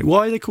from.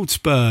 Why are they called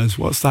Spurs?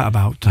 What's that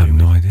about? I have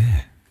no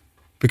idea.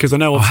 Because I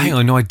know. Hang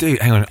on, I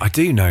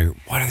do know.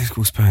 Why are they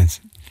called Spurs?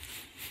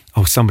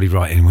 Oh, somebody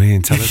write in, will you,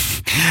 and tell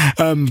us?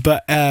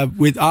 But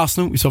with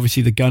Arsenal, it's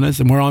obviously the Gunners,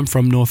 and where I'm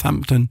from,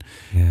 Northampton,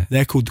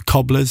 they're called the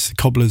Cobblers.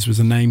 Cobblers was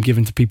a name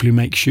given to people who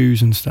make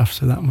shoes and stuff,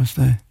 so that was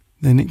their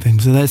nickname.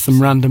 So there's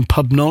some random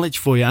pub knowledge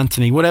for you,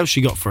 Anthony. What else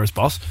you got for us,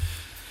 boss?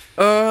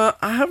 I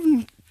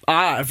haven't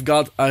I've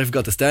got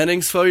the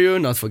standings for you,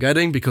 not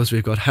forgetting, because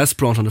we've got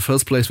Hesbranche on the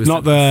first place with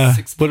Not the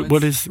 6 points.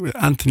 what is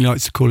Anthony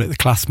likes to call it the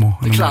classement.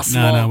 The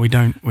classement. No, we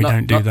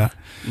don't do that.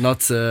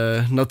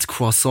 Not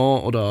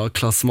croissant or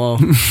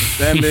classement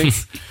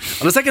standings.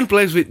 On the second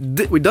place, we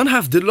don't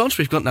have Dittelange.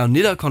 We've got now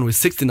Niederkorn with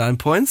 69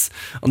 points.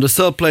 On the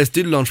third place,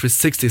 Dittelange with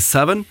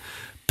 67.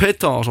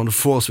 Pétange on the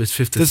fourth with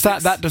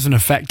 56. That doesn't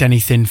affect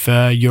anything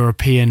for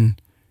European?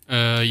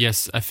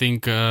 Yes, I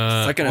think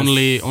Second and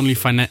only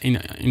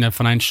in a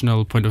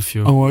financial point of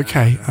view. Oh,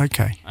 okay.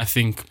 I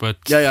think, but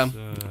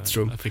it's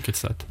true. I think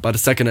it's that. But the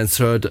second and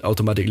third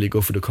automatically go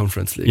for the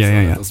conference league.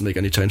 Yeah. It doesn't make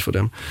any change for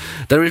them.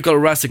 Then we've got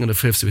Racing on the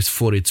fifth with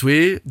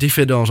 43.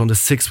 Diffédange on the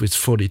sixth with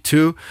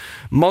 42.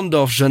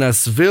 Mondorf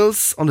Jeunesse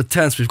Vils on the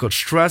 10th. We've got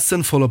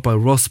Strassen, followed by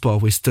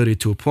Rosport with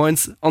 32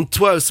 points. On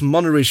 12th,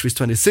 Monterich with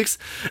 26.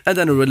 And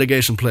then the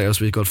relegation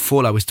players, we've got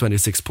Fola with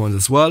 26 points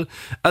as well.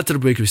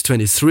 Ettelbruck with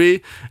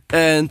 23.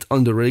 And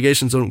on the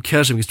relegation zone,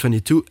 Kershim with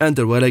 22. And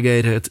the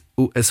relegated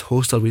US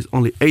Hostal with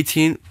only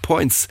 18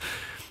 points.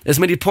 As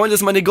many points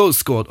as many goals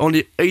scored.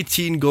 Only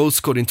 18 goals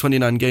scored in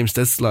 29 games.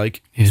 That's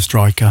like... You're a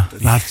striker.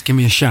 Lads, give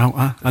me a shout.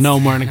 Huh? I know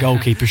I'm wearing a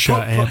goalkeeper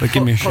shirt here, but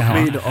give me a shout.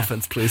 Put me in the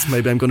offense, please.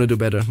 Maybe I'm going to do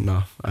better.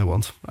 No, I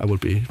won't. I will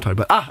be tired.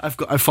 But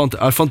I found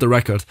the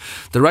record.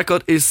 The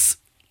record is...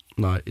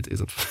 No, it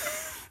isn't.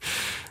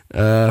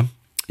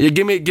 Yeah,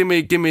 give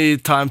me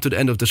time to the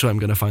end of the show. I'm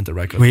going to find the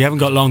record. We haven't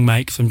got long,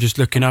 mate, 'cause I'm just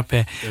looking up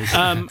here.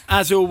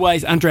 As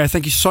always, Andrea,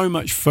 thank you so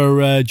much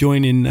for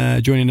joining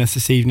us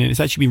this evening. It's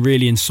actually been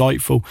really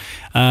insightful.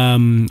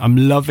 I'm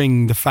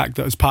loving the fact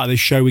that as part of this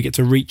show, we get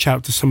to reach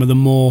out to some of the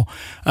more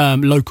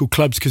local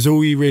clubs, because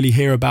all you really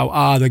hear about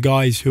are the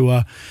guys who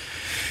are,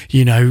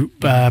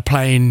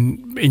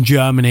 playing in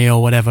Germany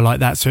or whatever like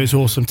that. So it's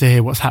awesome to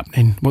hear what's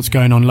happening, what's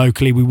going on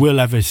locally. We will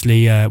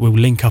obviously we'll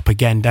link up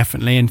again,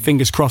 definitely, and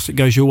fingers crossed it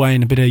goes your way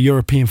in a bit of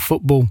European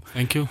football.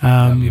 Thank you.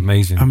 That'd be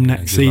amazing.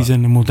 Next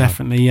season, and we'll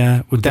definitely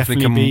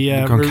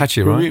come catch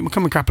it, right? We'll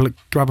come and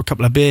grab a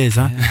couple of beers,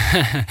 huh?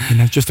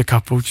 Just a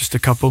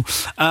couple.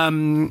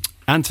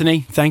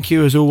 Anthony, thank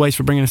you as always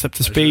for bringing us up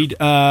to speed.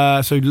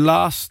 So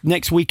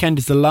next weekend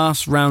is the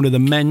last round of the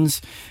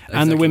men's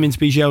and the women's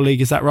BGL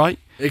League. Is that right?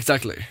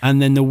 Exactly.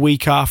 And then the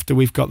week after,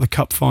 we've got the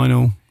cup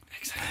final.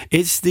 Exactly.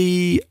 Is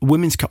the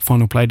women's cup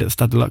final played at the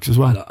Stade de Lux as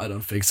well? I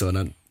don't think so.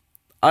 And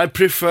I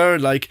prefer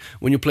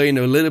when you play in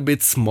a little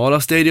bit smaller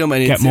stadium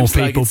and get more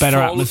people, better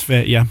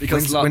atmosphere. Yeah.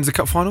 Because when's the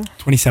cup final?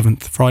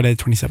 27th, Friday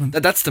 27th.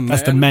 That's the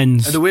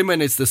men's. And the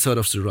women is the 3rd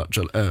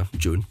of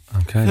June.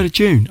 Okay. 3rd of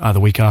June.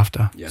 The week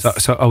after. Yes.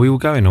 So are we all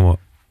going or what?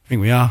 I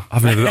think we are.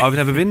 I've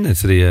never been there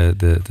to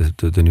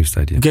the new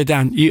stadium. Go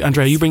down,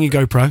 Andrea. You bring your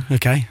GoPro,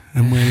 okay?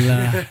 And we'll.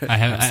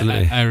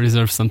 I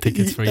reserved some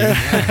tickets for you.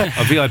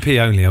 A VIP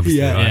only, obviously.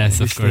 Yeah, right? Yes,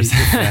 of course.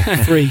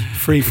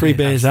 free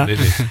beers.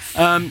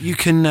 You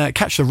can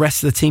catch the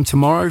rest of the team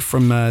tomorrow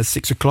from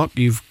 6:00.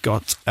 You've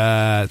got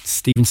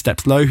Stephen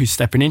Steps-Lowe who's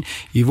stepping in.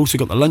 You've also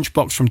got the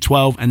lunchbox from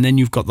 12, and then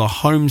you've got the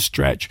home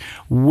stretch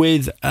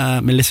with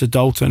Melissa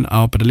Dalton.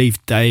 I believe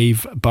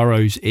Dave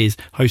Burrows is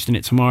hosting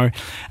it tomorrow.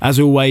 As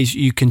always,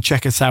 you can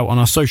check us out on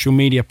our social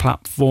media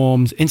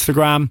platforms,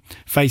 Instagram,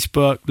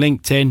 Facebook,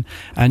 LinkedIn,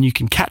 and you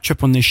can catch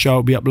up on this show.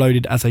 It'll be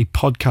uploaded as a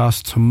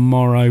podcast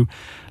tomorrow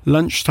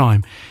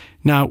lunchtime.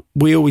 Now,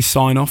 we always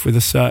sign off with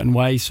a certain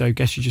way, so I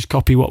guess you just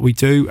copy what we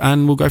do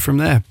and we'll go from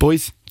there.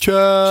 Boys,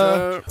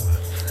 cheer!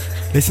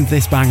 Listen to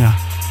this banger.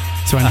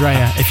 So,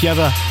 Andrea, if you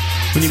ever...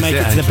 When you make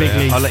it to the big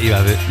leagues, I'll let you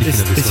have it.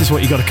 This is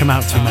what you got to come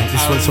out to, mate.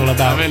 This is what it's all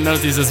about. I will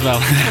notice as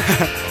well.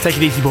 Take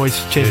it easy,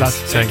 boys. Cheers, lads.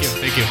 Thank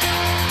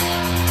you.